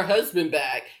to get her husband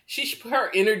back, she should put her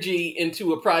energy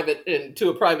into a private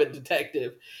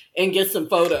detective and get some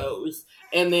photos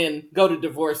and then go to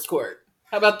divorce court.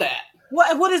 How about that?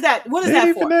 What is that? What is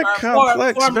that for? That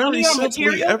complex. For very simply,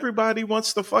 material? Everybody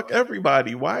wants to fuck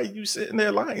everybody. Why are you sitting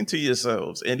there lying to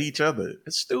yourselves and each other?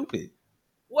 It's stupid.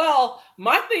 Well,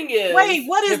 my thing is... Wait,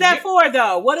 what is that for,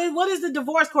 though? What is the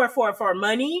divorce court for? For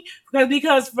money?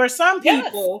 Because for some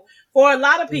people, for a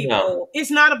lot of people,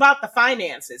 it's not about the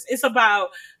finances. It's about,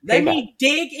 let me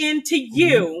dig into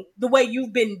you the way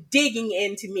you've been digging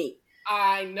into me.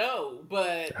 I know,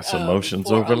 but... That's emotions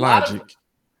over logic.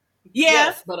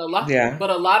 Yes, but a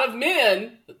lot of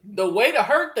men, the way to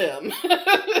hurt them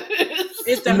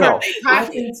is to hurt their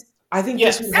pockets. I think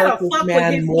this would hurt this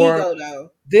man more.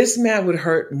 Ego, this man would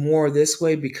hurt more this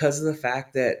way because of the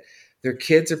fact that their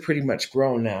kids are pretty much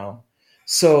grown now.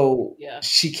 So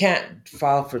she can't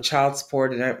file for child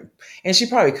support, and she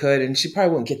probably could, and she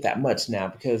probably wouldn't get that much now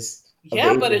because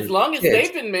but as long as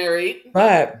they've been married,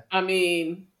 but I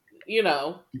mean,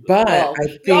 but I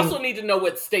think you also need to know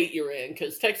what state you're in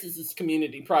because Texas is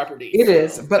community property. It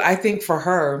is, but I think for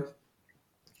her,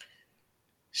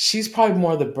 she's probably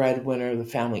more the breadwinner of the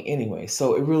family anyway.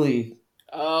 So it really.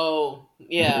 Oh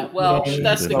yeah, well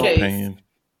that's the case. Paying.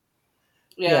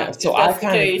 Yeah, so I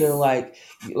kind of feel like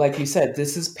you said,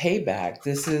 this is payback.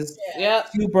 This is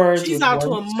two birds. She's out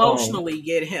to emotionally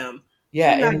get him.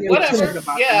 Yeah, and whatever.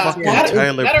 Fucking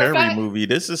Tyler Perry movie.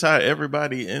 This is how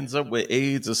everybody ends up with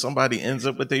AIDS, or somebody ends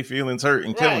up with their feelings hurt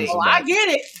and killing somebody. I get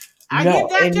it. I get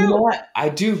that too. You know what? I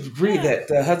do agree that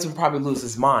the husband probably loses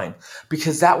his mind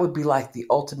because that would be like the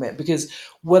ultimate. Because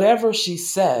whatever she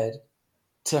said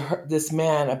to this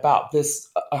man about this,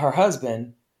 her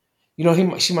husband,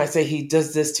 she might say he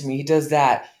does this to me, he does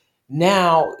that.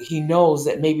 Now he knows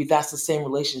that maybe that's the same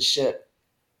relationship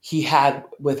he had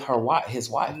with his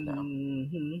wife now.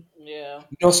 Mm-hmm. Yeah.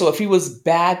 So if he was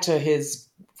bad to his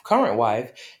current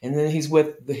wife and then he's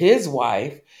with his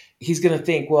wife, he's going to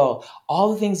think, well,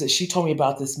 all the things that she told me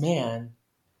about this man,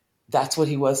 that's what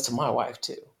he was to my wife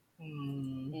too.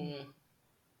 Mm-hmm.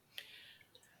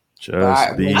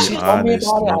 Just be honest,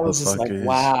 I was just like,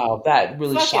 wow, that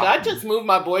really shocked me. I'd just move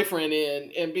my boyfriend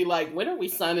in and be like, when are we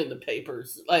signing the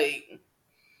papers? Like,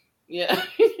 yeah,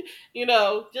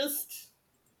 just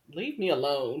leave me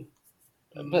alone.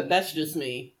 But that's just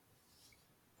me.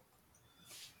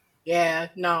 Yeah,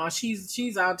 no,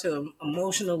 she's out to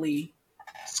emotionally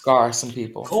scar some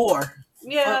people. Gore.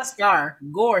 Yeah.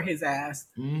 Gore his ass.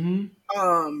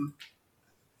 Mm-hmm.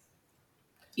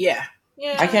 Yeah.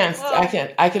 Yeah.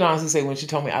 I can honestly say when she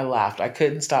told me, I laughed. I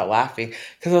couldn't stop laughing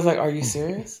because I was like, are you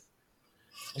serious?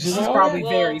 She's probably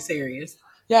very serious.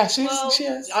 Yeah, she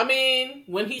is. I mean,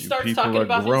 when he starts talking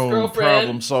about his girlfriend,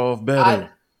 problem solve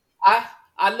better.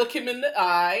 I look him in the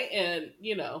eye and,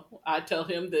 I tell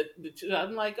him that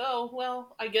I'm like, oh,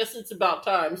 well, I guess it's about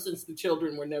time since the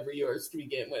children were never yours to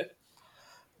begin with.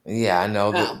 Yeah, I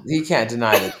know. But he can't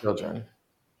deny the children.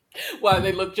 Why,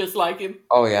 they look just like him?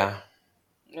 Oh, yeah.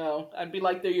 No, I'd be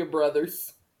like they're your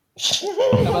brothers.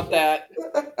 How about that?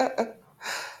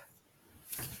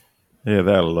 Yeah,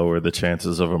 that'll lower the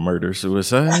chances of a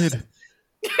murder-suicide.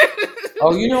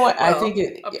 Oh, you know what? I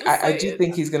think I do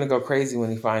think he's going to go crazy when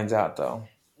he finds out, though.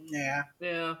 Yeah.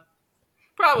 Yeah.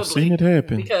 Probably. I've seen it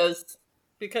happen.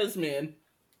 Because men.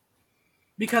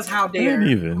 Because how dare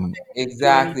even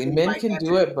exactly men can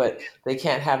do it, but they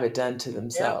can't have it done to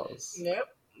themselves. Yep.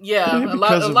 Yeah, a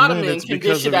lot of men can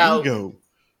dish it out. Ego.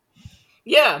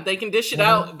 Yeah, they can dish it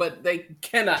out, but they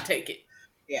cannot take it.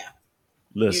 Yeah.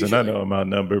 Listen, usually. I know I'm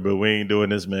outnumbered, but we ain't doing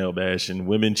this male bashing.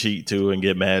 Women cheat too and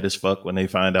get mad as fuck when they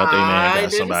find out they man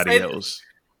got somebody else.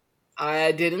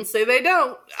 I didn't say they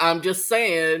don't. I'm just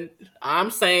saying.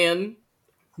 I'm saying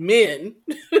men,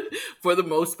 for the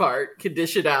most part, can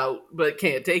dish it out, but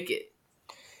can't take it.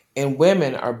 And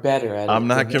women are better at it. I'm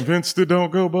not convinced it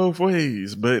don't go both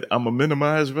ways, but I'm going to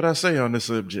minimize what I say on the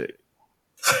subject.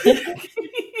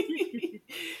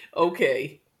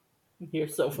 Okay. You're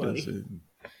so funny. Listen,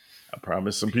 I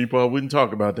promised some people I wouldn't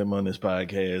talk about them on this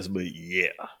podcast, but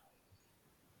yeah.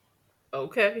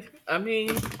 Okay. I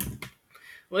mean,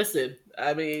 listen,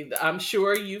 I'm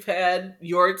sure you've had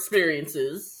your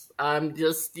experiences. I'm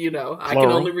just, I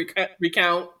can only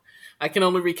recount. I can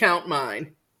only recount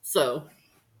mine. So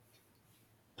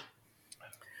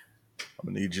I'm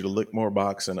going to need you to lick more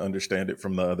box and understand it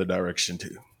from the other direction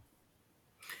too.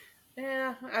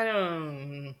 Yeah, I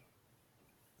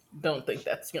don't think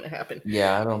that's going to happen.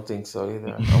 Yeah, I don't think so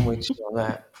either. I'm with you on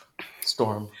that,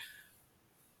 Storm.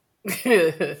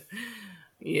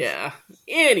 Yeah.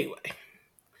 Anyway.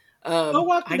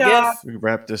 I guess we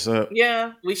wrap this up.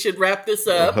 Yeah, we should wrap this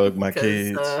up. I'll hug my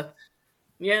kids.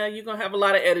 Yeah, you're going to have a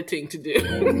lot of editing to do.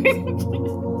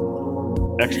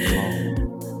 Extra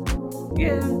long.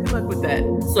 Yeah, good luck with that.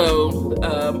 So,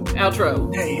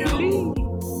 outro. Hey, y'all.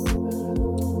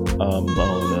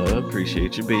 Mona,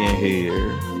 appreciate you being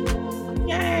here.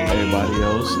 Yay. Everybody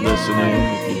else listening,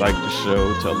 if you like the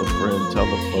show, tell a friend, tell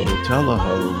a foe, tell a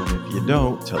hoe. And if you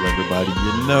don't, tell everybody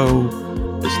you know.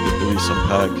 It's the Threesome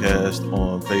Podcast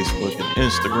on Facebook and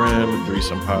Instagram, the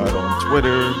Threesome Pod on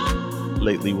Twitter.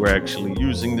 Lately, we're actually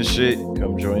using the shit.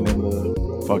 Come join in the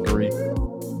fuckery.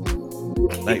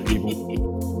 Night, people.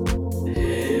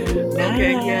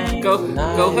 Okay, yeah. Go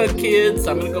hug kids.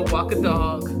 I'm gonna go walk a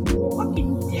dog.